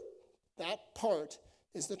 That part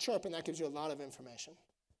is the chirp, and that gives you a lot of information.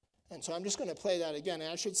 And so I'm just going to play that again.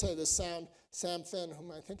 And I should say this sound, Sam Finn,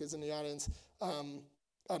 whom I think is in the audience,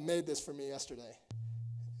 made this for me yesterday.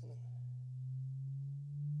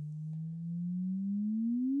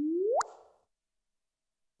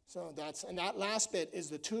 So that last bit is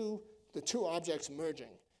the two objects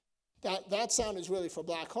merging. That sound is really for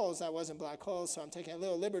black holes. That wasn't black holes, so I'm taking a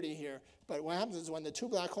little liberty here. But what happens is when the 2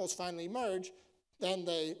 black holes finally merge, then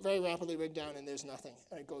they very rapidly rig down and there's nothing,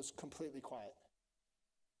 and it goes completely quiet.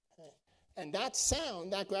 Okay. And that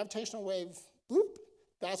sound, that gravitational wave, bloop,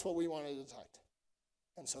 that's what we want to detect.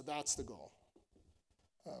 And so that's the goal.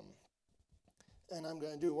 And I'm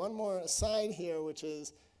going to do one more aside here, which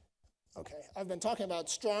is, okay, I've been talking about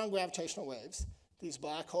strong gravitational waves. These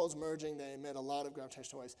black holes merging, they emit a lot of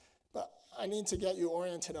gravitational waves. But I need to get you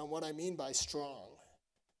oriented on what I mean by strong.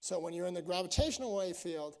 So when you're in the gravitational wave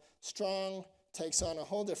field, strong takes on a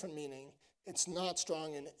whole different meaning. It's not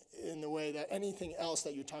strong in the way that anything else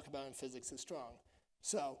that you talk about in physics is strong.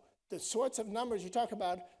 So the sorts of numbers you talk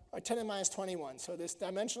about are 10 to the minus 21. So this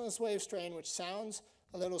dimensionless wave strain, which sounds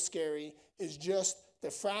a little scary, is just the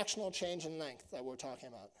fractional change in length that we're talking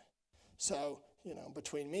about. So,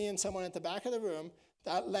 between me and someone at the back of the room,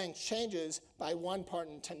 that length changes by 1 part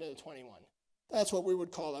in 10 to the 21. That's what we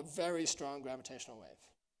would call a very strong gravitational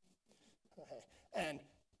wave. Okay. And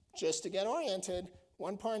just to get oriented,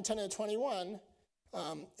 1 part in 10 to the 21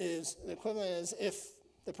 is the equivalent is if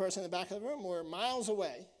the person in the back of the room were miles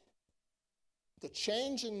away, the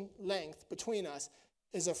change in length between us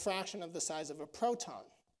is a fraction of the size of a proton.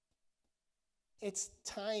 It's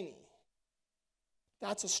tiny.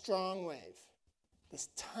 That's a strong wave. This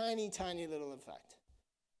tiny, tiny little effect.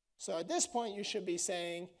 So at this point, you should be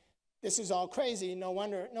saying, this is all crazy. No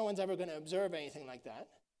wonder no one's ever going to observe anything like that.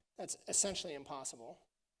 That's essentially impossible.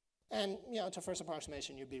 And, to first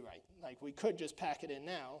approximation, you'd be right. Like, we could just pack it in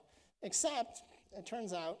now, except it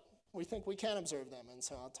turns out we think we can observe them. And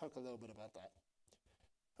so I'll talk a little bit about that.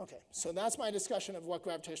 Okay, so that's my discussion of what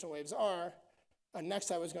gravitational waves are. Next,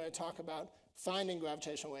 I was going to talk about finding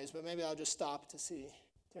gravitational waves, but maybe I'll just stop to see if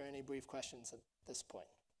there are any brief questions at this point.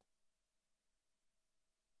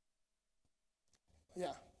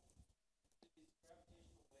 Yeah.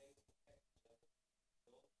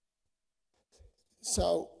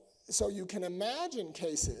 So you can imagine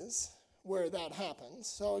cases where that happens.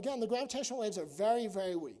 So again, the gravitational waves are very,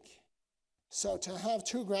 very weak. So to have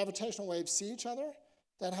two gravitational waves see each other,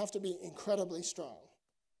 that have to be incredibly strong.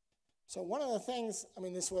 So one of the things,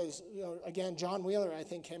 this was, again, John Wheeler, I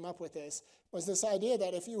think, came up with this, was this idea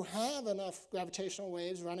that if you have enough gravitational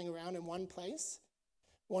waves running around in one place,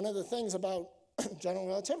 one of the things about general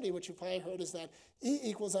relativity, which you probably heard, is that E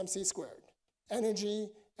equals mc squared. Energy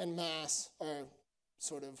and mass are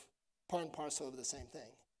sort of part and parcel of the same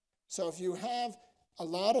thing. So if you have a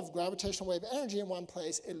lot of gravitational wave energy in one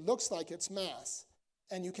place, it looks like it's mass.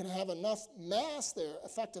 And you can have enough mass there,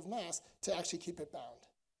 effective mass, to actually keep it bound.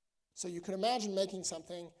 So you can imagine making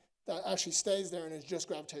something that actually stays there and is just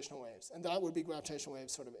gravitational waves. And that would be gravitational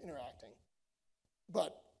waves sort of interacting.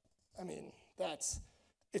 But,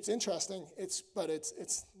 it's interesting, but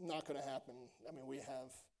it's not going to happen.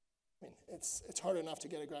 It's hard enough to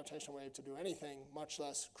get a gravitational wave to do anything, much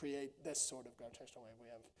less create this sort of gravitational wave. We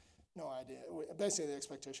have no idea. Basically, the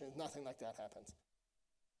expectation is nothing like that happens.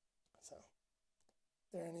 So,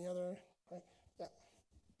 are there any other? Right? Yeah.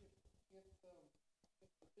 If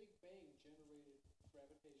the Big Bang generated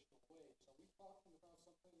gravitational waves, are we talking about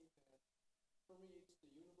something that permeates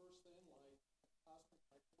the universe then, like cosmic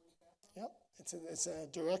microwave background? Yep, it's a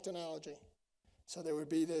direct analogy. So there would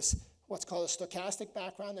be this, what's called a stochastic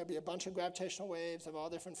background. There'd be a bunch of gravitational waves of all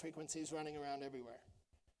different frequencies running around everywhere.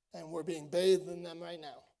 And we're being bathed in them right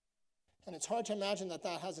now. And it's hard to imagine that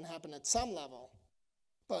that hasn't happened at some level.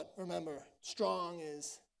 But remember, strong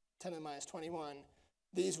is 10 to the minus 21.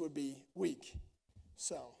 These would be weak.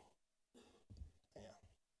 So, yeah.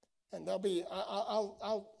 And there'll be,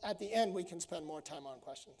 I'll at the end, we can spend more time on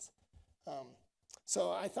questions.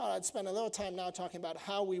 So I thought I'd spend a little time now talking about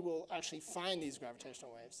how we will actually find these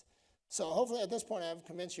gravitational waves. So hopefully at this point I've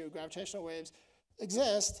convinced you gravitational waves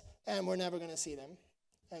exist and we're never going to see them.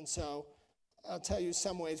 And so I'll tell you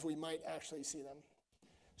some ways we might actually see them.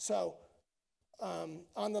 So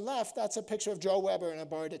on the left, that's a picture of Joe Weber in a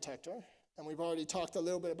bar detector. And we've already talked a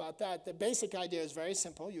little bit about that. The basic idea is very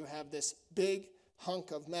simple. You have this big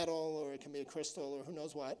hunk of metal, or it can be a crystal, or who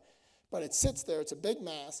knows what. But it sits there. It's a big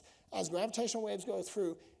mass. As gravitational waves go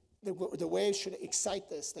through, the waves should excite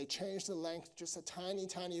this. They change the length just a tiny,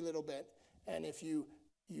 tiny little bit. And if you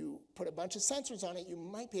put a bunch of sensors on it, you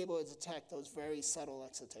might be able to detect those very subtle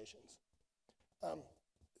excitations.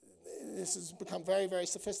 This has become very, very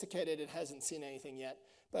sophisticated. It hasn't seen anything yet.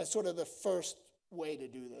 But it's sort of the first way to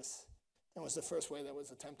do this. And was the first way that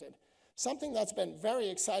was attempted. Something that's been very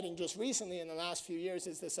exciting just recently in the last few years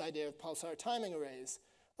is this idea of pulsar timing arrays.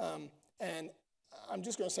 And I'm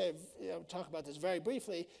just going to say, talk about this very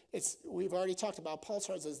briefly. We've already talked about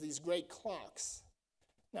pulsars as these great clocks.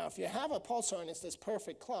 Now, if you have a pulsar and it's this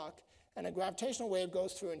perfect clock, and a gravitational wave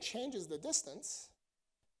goes through and changes the distance,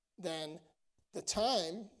 then the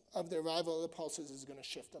time of the arrival of the pulses is going to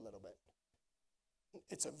shift a little bit.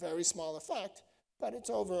 It's a very small effect, but it's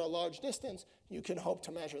over a large distance. You can hope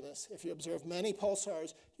to measure this. If you observe many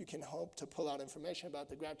pulsars, you can hope to pull out information about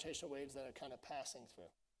the gravitational waves that are kind of passing through.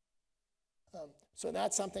 So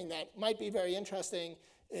that's something that might be very interesting.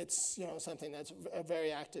 It's something that's a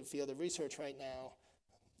very active field of research right now.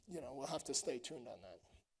 We'll have to stay tuned on that.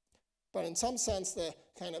 But in some sense, the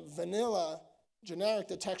kind of vanilla generic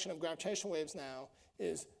detection of gravitational waves now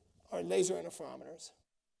is are laser interferometers.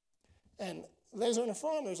 And laser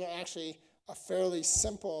interferometers are actually a fairly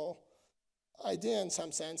simple idea in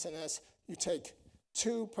some sense, and as you take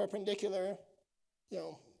two perpendicular,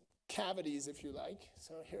 cavities, if you like.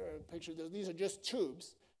 So here are a picture. These are just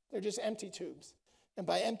tubes. They're just empty tubes. And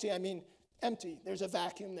by empty, I mean empty. There's a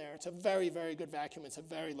vacuum there. It's a very, very good vacuum. It's a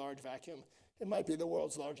very large vacuum. It might be the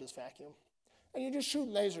world's largest vacuum. And you just shoot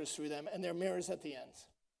lasers through them, and there are mirrors at the ends.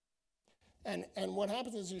 And what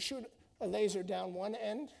happens is you shoot a laser down one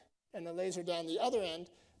end and a laser down the other end,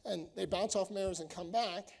 and they bounce off mirrors and come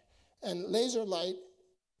back, and laser light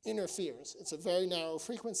interferes. It's a very narrow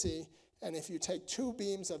frequency, and if you take two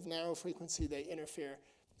beams of narrow frequency, they interfere.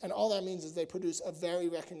 And all that means is they produce a very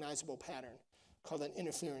recognizable pattern called an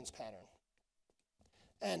interference pattern.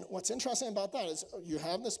 And what's interesting about that is you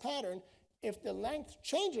have this pattern. If the length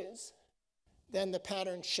changes, then the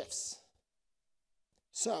pattern shifts.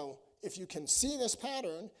 So if you can see this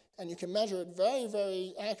pattern and you can measure it very,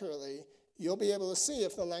 very accurately, you'll be able to see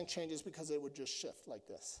if the length changes because it would just shift like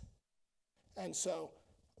this. And so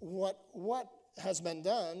what has been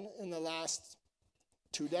done in the last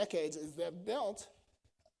 2 decades is they've built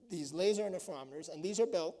these laser interferometers, and these are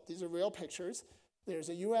built. These are real pictures. There's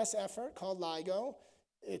a US effort called LIGO.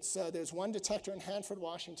 There's one detector in Hanford,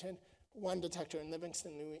 Washington, one detector in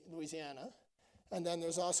Livingston, Louisiana, and then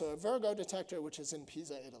there's also a Virgo detector, which is in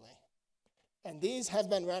Pisa, Italy. And these have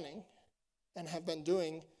been running and have been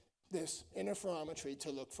doing this interferometry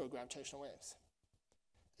to look for gravitational waves.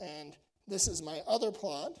 And this is my other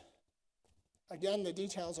plot. Again, the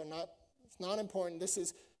details are not important. This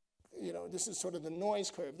is sort of the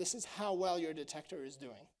noise curve. This is how well your detector is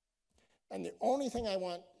doing. And the only thing I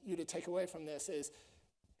want you to take away from this is,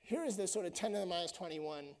 here is this sort of 10 to the minus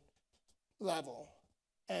 21 level.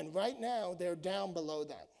 And right now, they're down below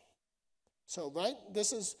that. So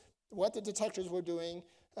this is what the detectors were doing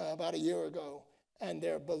about a year ago. And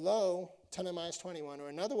they're below 10 to the minus 21. Or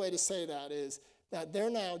another way to say that is that they're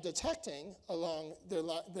now detecting along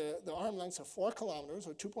the arm lengths of 4 kilometers,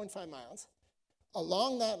 or 2.5 miles.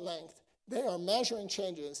 Along that length, they are measuring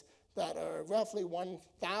changes that are roughly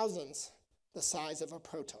 1,000th the size of a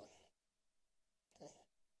proton. Okay.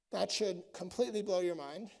 That should completely blow your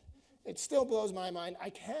mind. It still blows my mind. I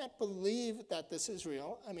can't believe that this is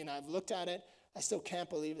real. I mean, I've looked at it. I still can't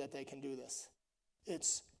believe that they can do this.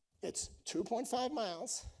 It's 2.5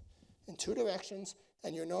 miles in 2 directions,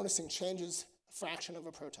 and you're noticing changes a fraction of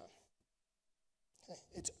a proton. Okay.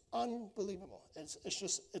 It's unbelievable.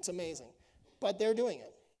 It's amazing. But they're doing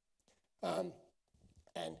it.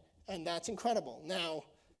 And that's incredible. Now,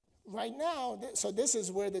 right now, so this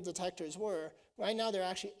is where the detectors were. Right now, they're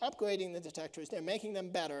actually upgrading the detectors. They're making them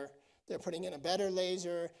better. They're putting in a better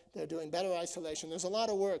laser. They're doing better isolation. There's a lot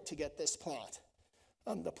of work to get this plot.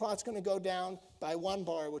 The plot's going to go down by 1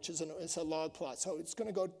 bar, which is it's a log plot. So it's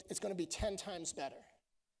going to be 10 times better.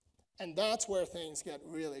 And that's where things get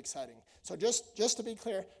really exciting. So just to be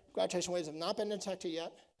clear, gravitational waves have not been detected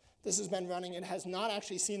yet. This has been running. It has not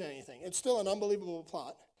actually seen anything. It's still an unbelievable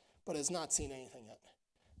plot, but has not seen anything yet.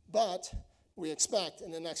 But we expect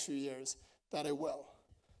in the next few years that it will.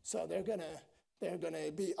 So they're going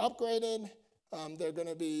to be upgraded. They're going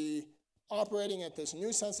to be operating at this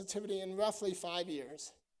new sensitivity in roughly 5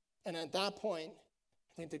 years. And at that point,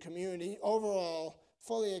 I think the community overall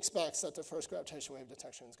fully expects that the first gravitational wave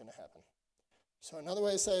detection is going to happen. So another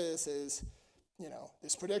way to say this is,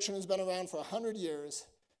 this prediction has been around for 100 years,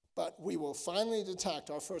 but we will finally detect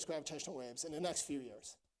our first gravitational waves in the next few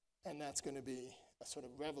years. And that's going to be a sort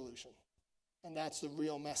of revolution. And that's the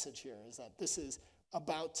real message here, is that this is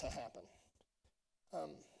about to happen.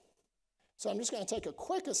 So I'm just going to take a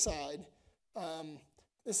quick aside.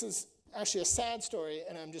 This is actually a sad story,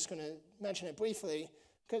 and I'm just going to mention it briefly,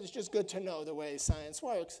 because it's just good to know the way science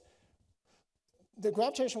works. The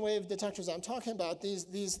gravitational wave detectors I'm talking about,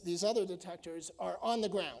 these other detectors, are on the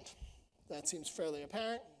ground. That seems fairly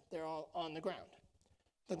apparent. They're all on the ground.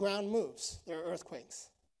 The ground moves. There are earthquakes.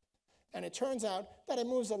 And it turns out that it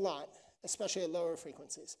moves a lot, especially at lower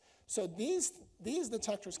frequencies. So these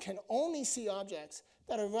detectors can only see objects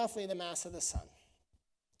that are roughly the mass of the sun.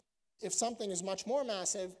 If something is much more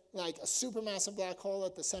massive, like a supermassive black hole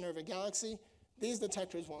at the center of a galaxy, these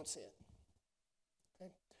detectors won't see it.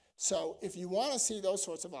 Okay? So if you want to see those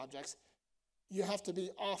sorts of objects, you have to be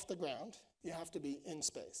off the ground. You have to be in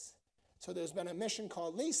space. So there's been a mission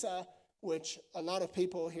called LISA, which a lot of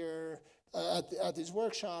people here at these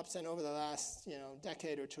workshops and over the last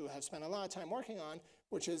decade or two have spent a lot of time working on,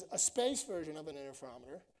 which is a space version of an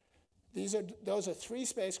interferometer. Those are 3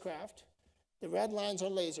 spacecraft, The red lines are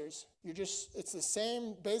lasers. It's the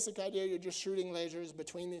same basic idea. You're just shooting lasers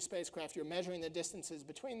between these spacecraft. You're measuring the distances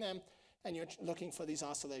between them, and you're looking for these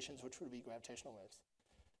oscillations, which would be gravitational waves.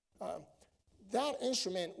 That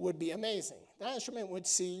instrument would be amazing. That instrument would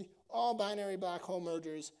see all binary black hole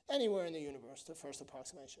mergers anywhere in the universe, the first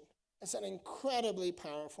approximation. It's an incredibly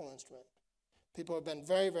powerful instrument. People have been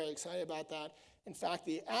very, very excited about that. In fact,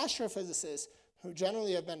 the astrophysicists, who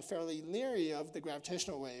generally have been fairly leery of the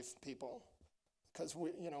gravitational wave people, because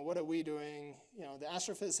what are we doing? The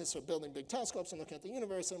astrophysicists are building big telescopes and looking at the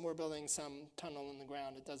universe, and we're building some tunnel in the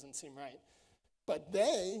ground. It doesn't seem right. But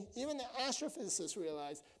even the astrophysicists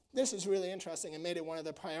realized this is really interesting and made it one of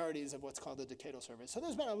the priorities of what's called the decadal survey. So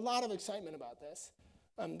there's been a lot of excitement about this.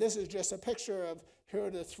 This is just a picture of, here are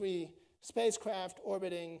the 3 spacecraft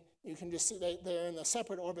orbiting. You can just see they're in a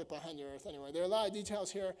separate orbit behind the Earth anyway. There are a lot of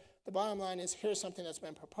details here. The bottom line is, here's something that's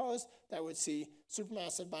been proposed that would see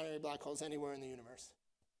supermassive binary black holes anywhere in the universe.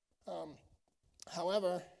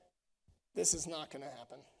 However, this is not going to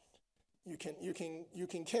happen. You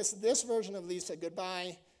can kiss this version of LISA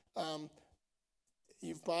goodbye.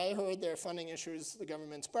 You've probably heard there are funding issues, the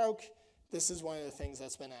government's broke. This is one of the things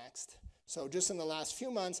that's been axed. So just in the last few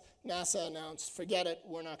months, NASA announced, forget it,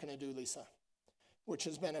 we're not going to do LISA, which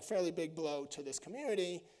has been a fairly big blow to this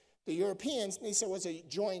community. The Europeans, LISA was a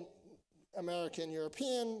joint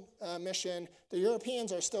American-European mission. The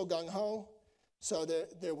Europeans are still gung-ho, so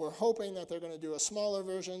we're hoping that they're going to do a smaller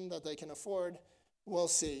version that they can afford. We'll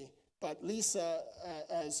see. But LISA,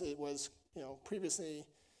 as it was previously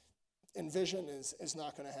envisioned, is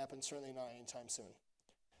not going to happen, certainly not anytime soon.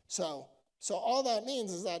 So all that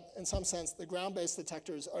means is that, in some sense, the ground-based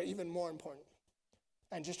detectors are even more important.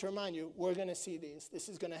 And just to remind you, we're going to see these. This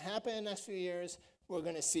is going to happen in the next few years. We're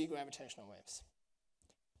going to see gravitational waves.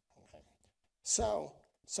 Okay. So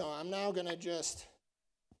I'm now going to just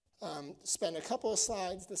spend a couple of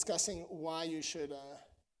slides discussing why you should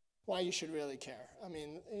really care. I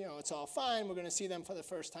mean, it's all fine. We're going to see them for the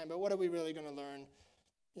first time, but what are we really going to learn?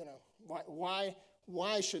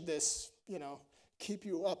 Why should this, keep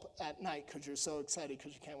you up at night because you're so excited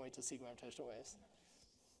because you can't wait to see gravitational waves?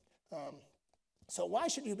 So why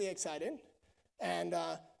should you be excited? And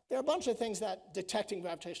there are a bunch of things that detecting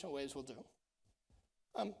gravitational waves will do.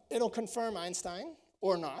 It'll confirm Einstein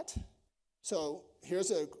or not. So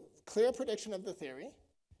here's a clear prediction of the theory.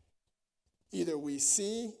 Either we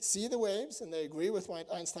see the waves and they agree with what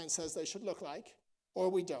Einstein says they should look like, or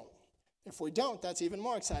we don't. If we don't, that's even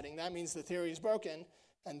more exciting. That means the theory is broken,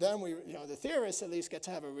 and then the theorists at least get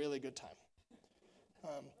to have a really good time.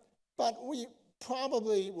 But we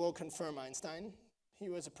probably will confirm Einstein. He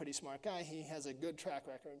was a pretty smart guy. He has a good track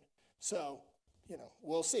record. So,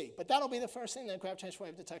 we'll see. But that'll be the first thing that gravitational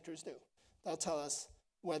wave detectors do. They'll tell us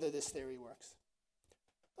whether this theory works.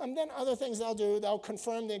 Then other things they'll do, they'll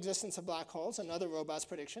confirm the existence of black holes, another robust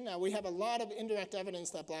prediction. Now, we have a lot of indirect evidence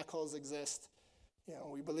that black holes exist.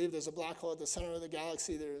 We believe there's a black hole at the center of the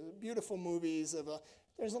galaxy. There are beautiful movies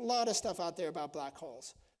there's a lot of stuff out there about black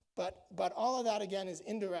holes. But all of that, again, is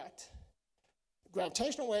indirect.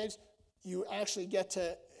 Gravitational waves, you actually get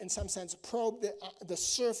to, in some sense, probe the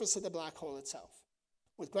surface of the black hole itself.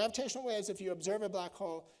 With gravitational waves, if you observe a black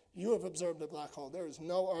hole, you have observed a black hole. There is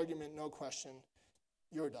no argument, no question.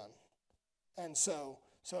 You're done. And so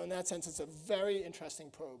in that sense, it's a very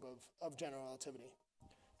interesting probe of general relativity.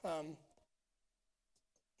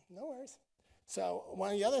 No worries. So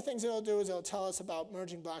one of the other things it'll do is it'll tell us about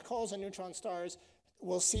merging black holes and neutron stars.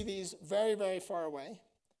 We'll see these very, very far away.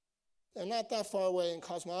 They're not that far away in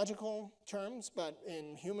cosmological terms, but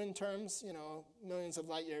in human terms, millions of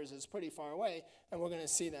light years is pretty far away, and we're going to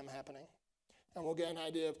see them happening. And we'll get an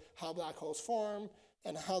idea of how black holes form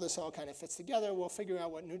and how this all kind of fits together. We'll figure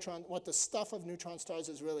out what the stuff of neutron stars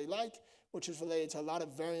is really like, which is related to a lot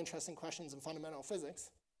of very interesting questions in fundamental physics.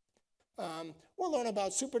 We'll learn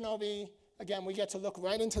about supernovae. Again, we get to look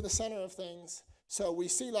right into the center of things. So we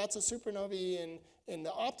see lots of supernovae in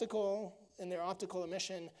their optical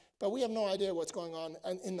emission, but we have no idea what's going on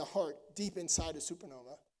in the heart, deep inside a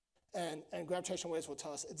supernova. And gravitational waves will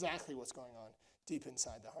tell us exactly what's going on deep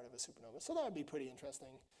inside the heart of a supernova. So that would be pretty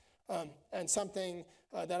interesting. And something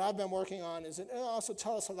that I've been working on is it'll also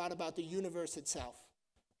tell us a lot about the universe itself.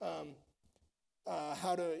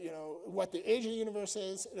 What the age of the universe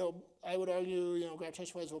is. I would argue,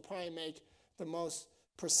 gravitational waves will probably make the most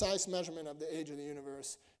precise measurement of the age of the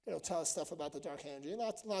universe. It'll tell us stuff about the dark energy,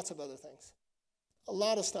 lots of other things. A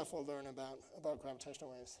lot of stuff we'll learn about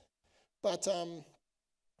gravitational waves. But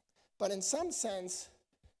in some sense,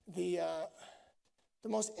 the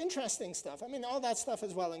most interesting stuff, all that stuff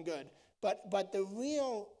is well and good, But the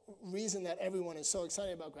real reason that everyone is so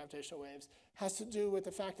excited about gravitational waves has to do with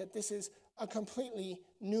the fact that this is a completely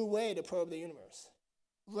new way to probe the universe,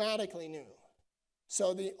 radically new.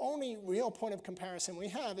 So the only real point of comparison we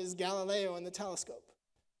have is Galileo and the telescope.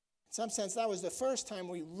 In some sense, that was the first time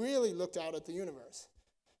we really looked out at the universe.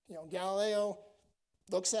 Galileo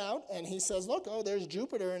looks out and he says, look, oh, there's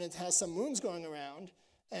Jupiter and it has some moons going around.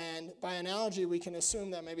 And by analogy, we can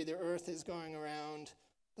assume that maybe the Earth is going around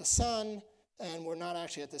the sun and we're not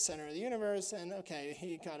actually at the center of the universe. And okay,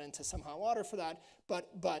 he got into some hot water for that. But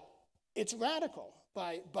it's radical.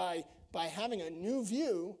 By having a new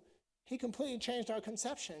view, he completely changed our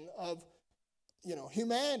conception of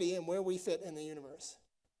humanity and where we fit in the universe.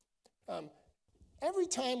 Every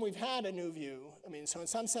time we've had a new view, so in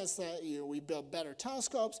some sense that we build better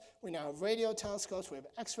telescopes. We now have radio telescopes, we have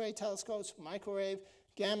X-ray telescopes, microwave,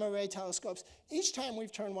 gamma ray telescopes. Each time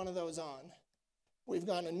we've turned one of those on, we've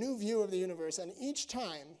gotten a new view of the universe, and each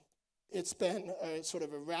time it's been sort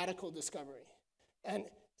of a radical discovery. And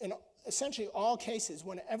in essentially all cases,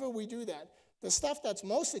 whenever we do that, the stuff that's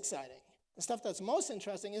most exciting, the stuff that's most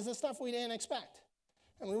interesting is the stuff we didn't expect.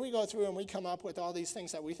 And when we go through and we come up with all these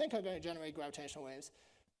things that we think are going to generate gravitational waves,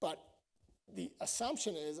 but the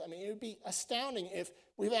assumption is, it would be astounding if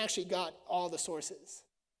we've actually got all the sources.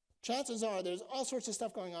 Chances are there's all sorts of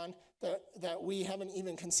stuff going on that we haven't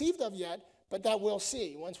even conceived of yet, but that we'll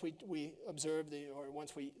see once we observe or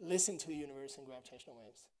once we listen to the universe in gravitational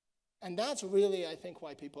waves. And that's really, I think,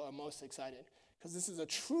 why people are most excited, because this is a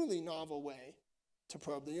truly novel way to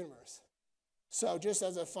probe the universe. So just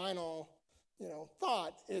as a final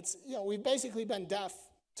thought, it's, we've basically been deaf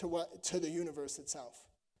to the universe itself.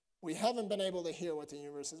 We haven't been able to hear what the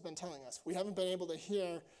universe has been telling us. We haven't been able to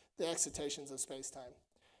hear the excitations of space-time.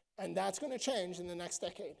 And that's going to change in the next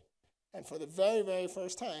decade. And for the very, very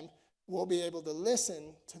first time, we'll be able to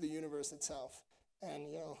listen to the universe itself. And,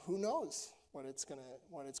 who knows what it's going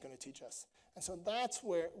to teach us. And so that's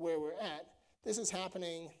where we're at. This is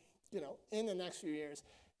happening, in the next few years.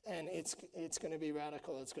 And it's going to be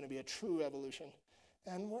radical. It's going to be a true revolution.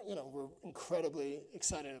 And we're incredibly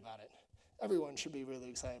excited about it. Everyone should be really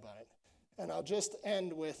excited about it. And I'll just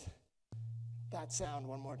end with that sound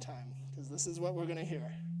one more time, because this is what we're going to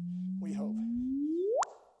hear, we hope.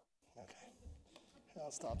 Okay, I'll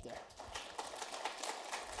stop there.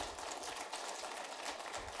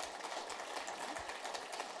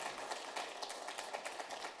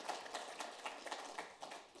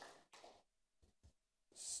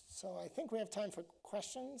 So I think we have time for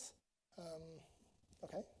questions.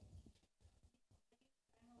 Okay.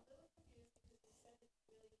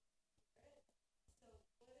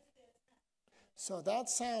 So that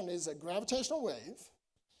sound is a gravitational wave,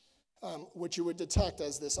 which you would detect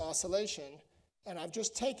as this oscillation. And I've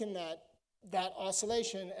just taken that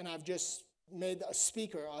oscillation and I've just made a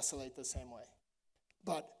speaker oscillate the same way.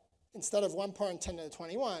 But instead of 1 part in 10 to the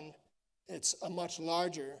 21, it's a much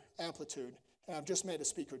larger amplitude. And I've just made a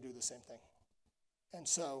speaker do the same thing. And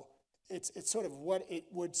so it's sort of what it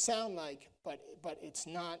would sound like, but it's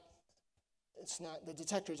not, the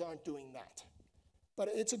detectors aren't doing that. But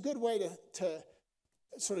it's a good way to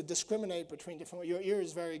sort of discriminate between different, your ear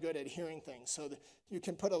is very good at hearing things. So you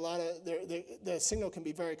can put a lot of, the signal can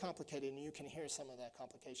be very complicated and you can hear some of that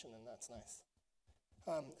complication, and that's nice.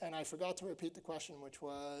 And I forgot to repeat the question, which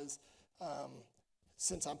was,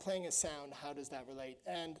 since I'm playing a sound, how does that relate?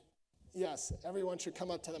 And yes, everyone should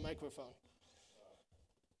come up to the microphone.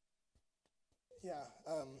 Yeah.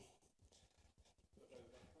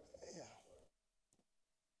 Yeah.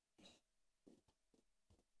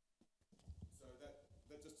 So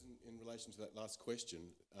that just in relation to that last question,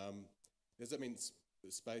 does that mean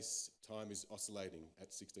space-time is oscillating at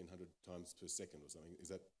 1600 times per second or something? Is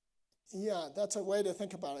that? Yeah, that's a way to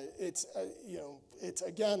think about it. It's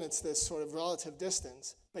it's this sort of relative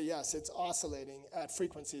distance, but yes, it's oscillating at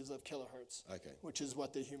frequencies of kilohertz, okay, which is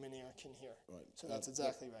what the human ear can hear. Right. So that's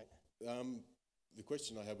exactly right. The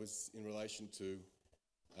question I had was in relation to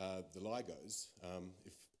the LIGOs.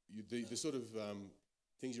 If the sort of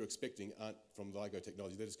things you're expecting aren't from LIGO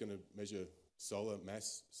technology, they're just going to measure solar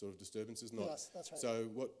mass sort of disturbances, not. Yes, that's right. So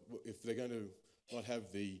what if they're going to not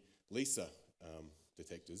have the LISA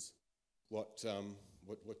detectors? What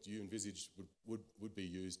do you envisage would be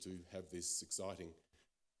used to have this exciting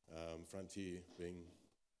frontier being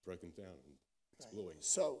broken down and exploring? Right.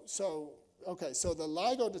 So the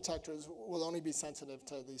LIGO detectors will only be sensitive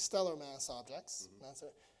to the stellar mass objects. Mm-hmm. That's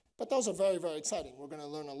it. But those are very, very exciting. We're going to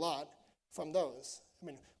learn a lot from those.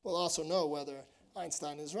 We'll also know whether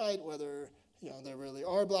Einstein is right, whether there really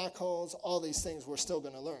are black holes. All these things we're still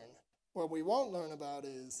going to learn. What we won't learn about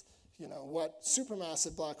is what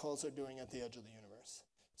supermassive black holes are doing at the edge of the universe.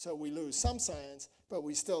 So we lose some science, but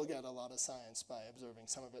we still get a lot of science by observing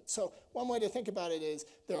some of it. So one way to think about it is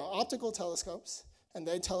there are optical telescopes, and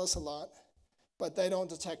they tell us a lot, but they don't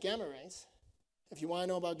detect gamma rays. If you want to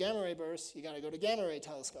know about gamma ray bursts, you got to go to gamma ray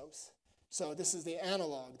telescopes. So this is the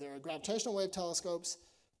analog. There are gravitational wave telescopes.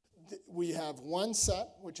 We have one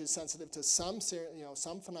set which is sensitive to some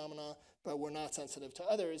phenomena, but we're not sensitive to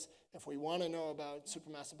others. If we want to know about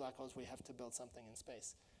supermassive black holes, we have to build something in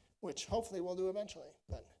space, which hopefully we'll do eventually.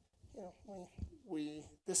 But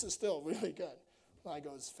this is still really good.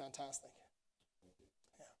 LIGO is fantastic.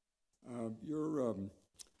 Yeah.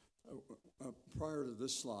 Prior to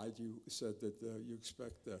this slide, you said that you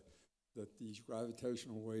expect that these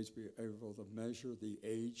gravitational waves be able to measure the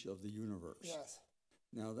age of the universe. Yes.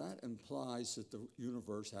 Now that implies that the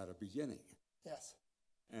universe had a beginning. Yes.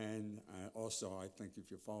 And also, I think if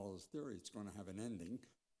you follow this theory, it's going to have an ending.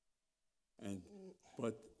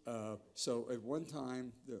 So at one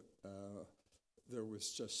time, there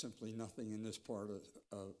was just simply nothing in this part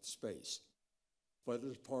of space, but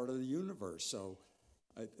it's part of the universe. So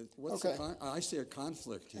I see a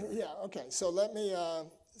conflict here. Yeah, okay. So let me,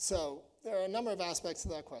 so there are a number of aspects to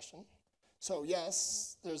that question. So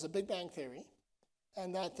yes, there's a Big Bang theory,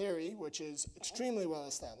 and that theory, which is extremely well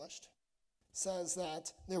established, says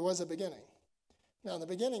that there was a beginning. Now the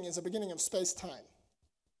beginning is a beginning of space-time.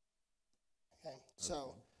 Okay,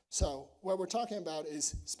 so what we're talking about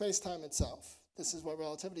is space-time itself. This is what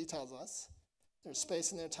relativity tells us. There's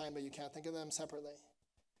space and there's time, but you can't think of them separately.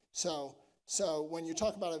 So when you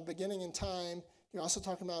talk about a beginning in time, you're also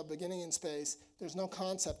talking about a beginning in space. There's no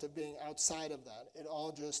concept of being outside of that. It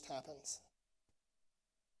all just happens.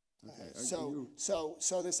 Okay.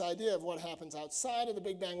 So this idea of what happens outside of the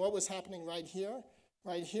Big Bang, what was happening right here,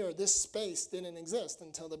 this space didn't exist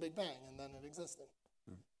until the Big Bang, and then it existed.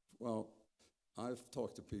 Well, I've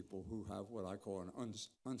talked to people who have what I call an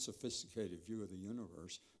unsophisticated view of the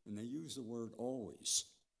universe, and they use the word always.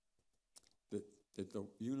 That the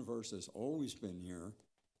universe has always been here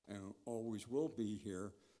and always will be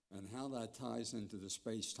here, and how that ties into the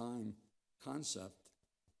space-time concept,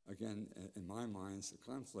 again, in my mind, is the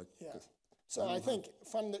conflict. Yeah. So I think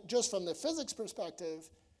just from the physics perspective,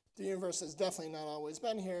 the universe has definitely not always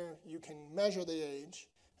been here. You can measure the age.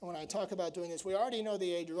 And when I talk about doing this, we already know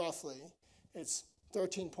the age roughly. It's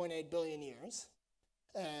 13.8 billion years.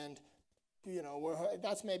 And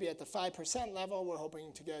that's maybe at the 5% level. We're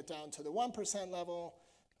hoping to get down to the 1% level.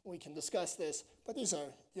 We can discuss this, but these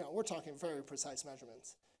are, we're talking very precise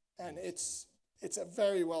measurements. And it's a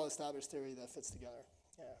very well-established theory that fits together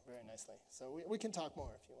very nicely. So we can talk more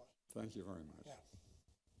if you want. Thank you very much. Yeah.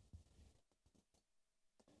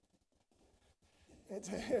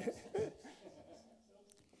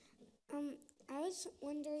 I was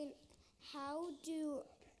wondering, how do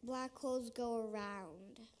black holes go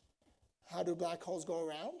around? How do black holes go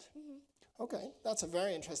around? Mm-hmm. Okay, that's a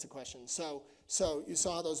very interesting question. So you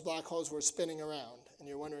saw those black holes were spinning around, and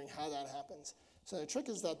you're wondering how that happens. So the trick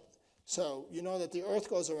is that, you know that the Earth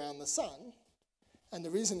goes around the sun, and the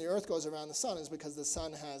reason the Earth goes around the sun is because the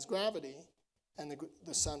sun has gravity, and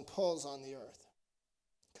the sun pulls on the Earth,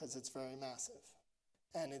 because it's very massive.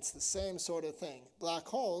 And it's the same sort of thing. Black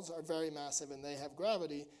holes are very massive, and they have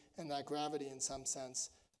gravity, and that gravity, in some sense,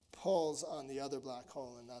 pulls on the other black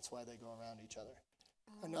hole, and that's why they go around each other.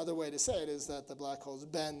 Another way to say it is that the black holes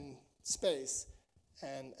bend space,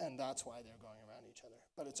 and that's why they're going around each other.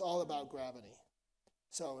 But it's all about gravity.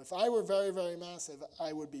 So if I were very, very massive,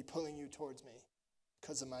 I would be pulling you towards me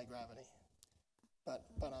because of my gravity. But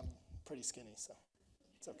I'm pretty skinny, so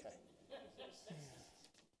it's okay.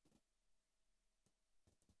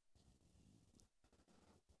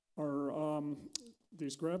 Are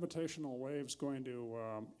these gravitational waves going to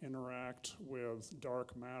interact with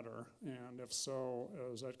dark matter? And if so,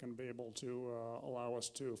 is that going to be able to allow us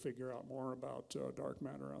to figure out more about dark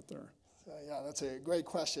matter out there? Yeah, that's a great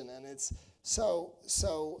question, and it's so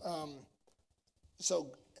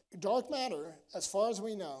dark matter, as far as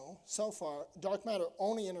we know so far, dark matter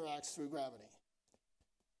only interacts through gravity,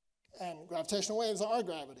 and gravitational waves are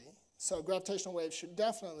gravity, so gravitational waves should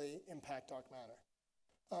definitely impact dark matter.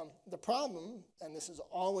 The problem, and this is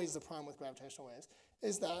always the problem with gravitational waves,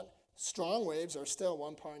 is that strong waves are still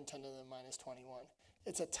 1 part in 10 to the minus 21.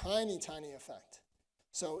 It's a tiny, tiny effect.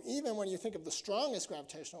 So even when you think of the strongest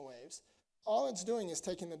gravitational waves, all it's doing is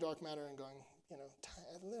taking the dark matter and going, a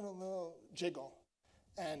little jiggle.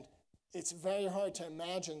 And it's very hard to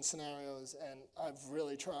imagine scenarios, and I've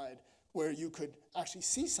really tried, where you could actually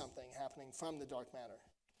see something happening from the dark matter.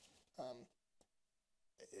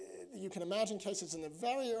 you can imagine cases in the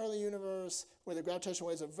very early universe where the gravitational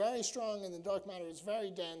waves are very strong and the dark matter is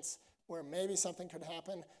very dense, where maybe something could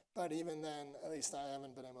happen, but even then, at least I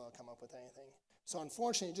haven't been able to come up with anything. So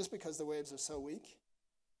unfortunately, just because the waves are so weak,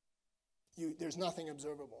 there's nothing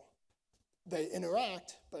observable. They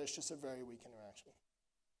interact, but it's just a very weak interaction.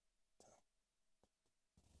 So,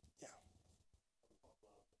 yeah.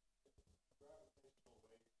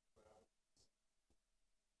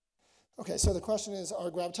 Okay, so the question is, are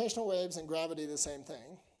gravitational waves and gravity the same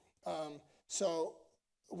thing? So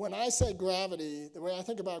when I say gravity, the way I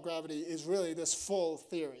think about gravity is really this full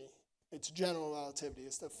theory. It's general relativity.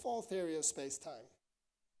 It's the full theory of space-time.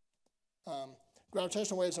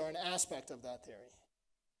 Gravitational waves are an aspect of that theory.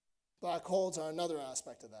 Black holes are another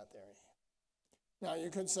aspect of that theory. Now, you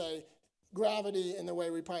could say gravity, in the way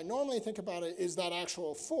we probably normally think about it, is that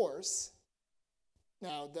actual force.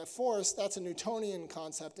 Now, the force, that's a Newtonian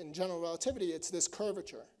concept. In general relativity, it's this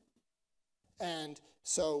curvature. And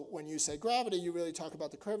so when you say gravity, you really talk about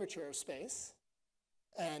the curvature of space.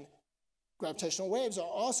 And gravitational waves are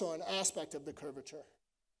also an aspect of the curvature.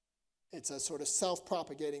 It's a sort of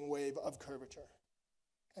self-propagating wave of curvature.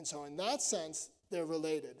 And so in that sense, they're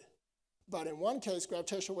related. But in one case,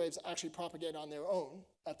 gravitational waves actually propagate on their own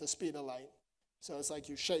at the speed of light. So it's like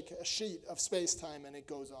you shake a sheet of space-time and it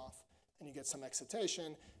goes off, and you get some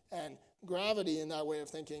excitation. And gravity, in that way of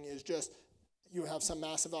thinking, is just you have some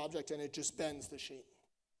massive object and it just bends the sheet.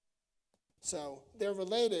 So they're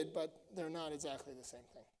related, but they're not exactly the same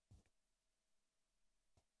thing.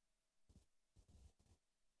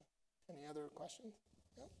 Any other questions?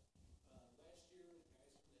 Yeah? Last year, the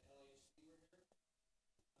guys from the LHC were here.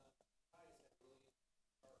 How is that really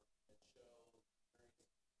chart that show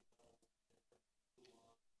various different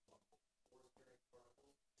gluons, force-bearing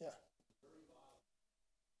particles? Yeah. The very bottom,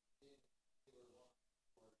 in particular one,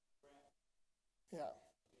 or graph. Yeah.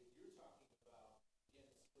 You're talking about,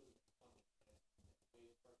 again, this was function as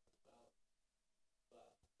wave particle development,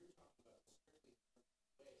 but you're talking about strictly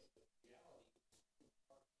waves, but reality is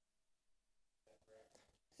particles. Is that correct?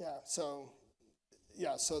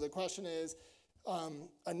 So the question is,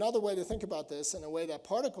 another way to think about this, and a way that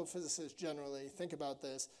particle physicists generally think about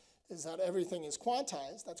this, is that everything is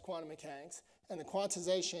quantized. That's quantum mechanics, and the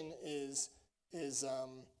quantization is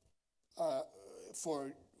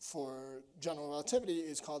for general relativity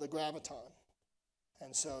is called a graviton.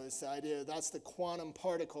 And so it's the idea that's the quantum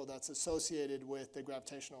particle that's associated with the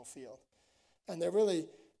gravitational field. And there are really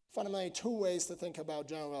fundamentally two ways to think about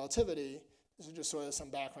general relativity. This is just sort of some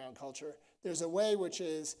background culture. There's a way which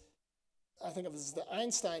is, I think of as the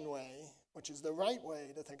Einstein way, which is the right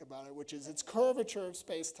way to think about it, which is its curvature of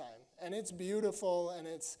space-time. And it's beautiful, and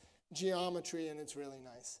it's geometry, and it's really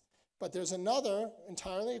nice. But there's another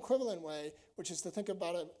entirely equivalent way, which is to think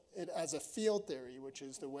about it as a field theory, which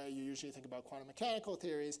is the way you usually think about quantum mechanical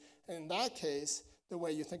theories. And in that case, the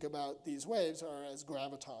way you think about these waves are as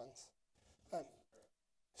gravitons.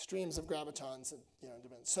 Streams of gravitons,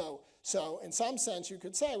 so in some sense you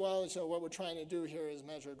could say, well, so what we're trying to do here is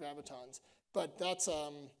measure gravitons, but that's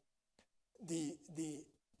in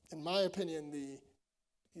my opinion, the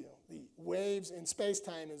waves in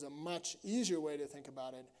space-time is a much easier way to think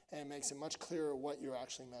about it, and it makes it much clearer what you're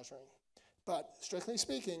actually measuring. But strictly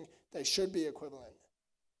speaking, they should be equivalent.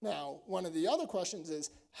 Now, one of the other questions is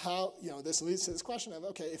how, this leads to this question of,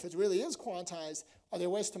 okay, if it really is quantized, are there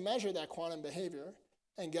ways to measure that quantum behavior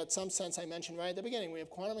and get some sense? I mentioned right at the beginning, we have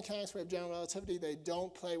quantum mechanics, we have general relativity, they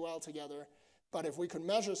don't play well together. But if we could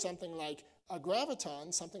measure something like a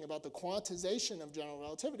graviton, something about the quantization of general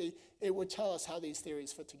relativity, it would tell us how these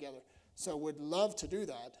theories fit together. So we'd love to do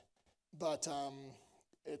that, but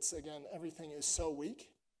it's, again, everything is so weak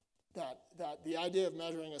that the idea of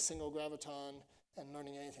measuring a single graviton and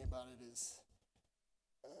learning anything about it is,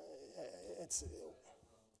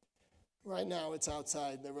 right now it's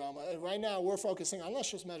outside the realm. Right now we're focusing on,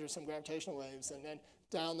 let's just measure some gravitational waves, and then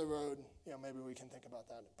down the road, maybe we can think about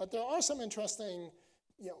that. But there are some interesting,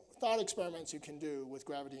 thought experiments you can do with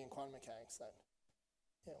gravity and quantum mechanics that,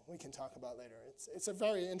 we can talk about later. It's a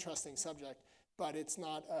very interesting subject, but it's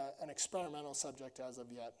not an experimental subject as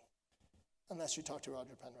of yet, unless you talk to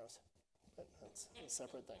Roger Penrose. But that's a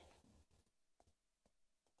separate thing.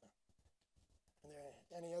 Are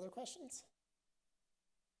there any other questions?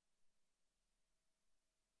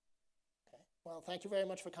 Okay. Well, thank you very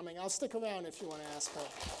much for coming. I'll stick around if you want to ask more.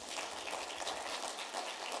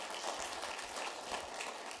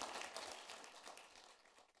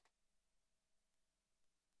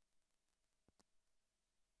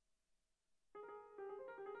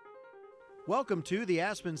 Welcome to the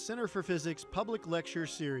Aspen Center for Physics Public Lecture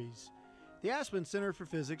Series. The Aspen Center for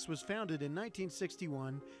Physics was founded in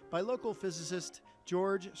 1961 by local physicist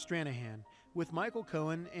George Stranahan with Michael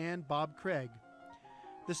Cohen and Bob Craig.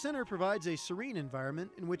 The center provides a serene environment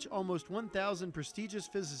in which almost 1,000 prestigious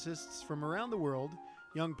physicists from around the world,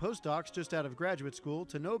 young postdocs just out of graduate school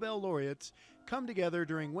to Nobel laureates, come together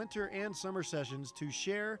during winter and summer sessions to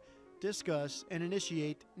share, discuss, and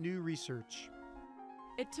initiate new research.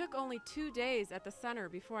 It took only 2 days at the center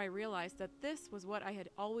before I realized that this was what I had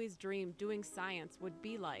always dreamed doing science would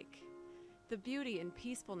be like. The beauty and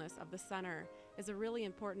peacefulness of the center is a really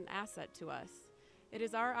important asset to us. It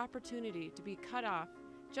is our opportunity to be cut off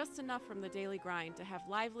just enough from the daily grind to have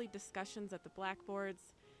lively discussions at the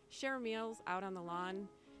blackboards, share meals out on the lawn,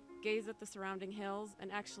 gaze at the surrounding hills,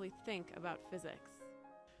 and actually think about physics.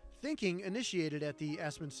 Thinking initiated at the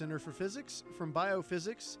Aspen Center for Physics, from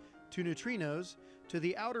biophysics to neutrinos to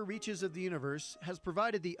the outer reaches of the universe, has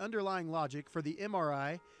provided the underlying logic for the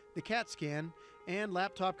MRI, the CAT scan, and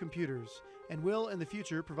laptop computers, and will in the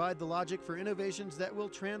future provide the logic for innovations that will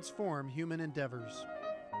transform human endeavors.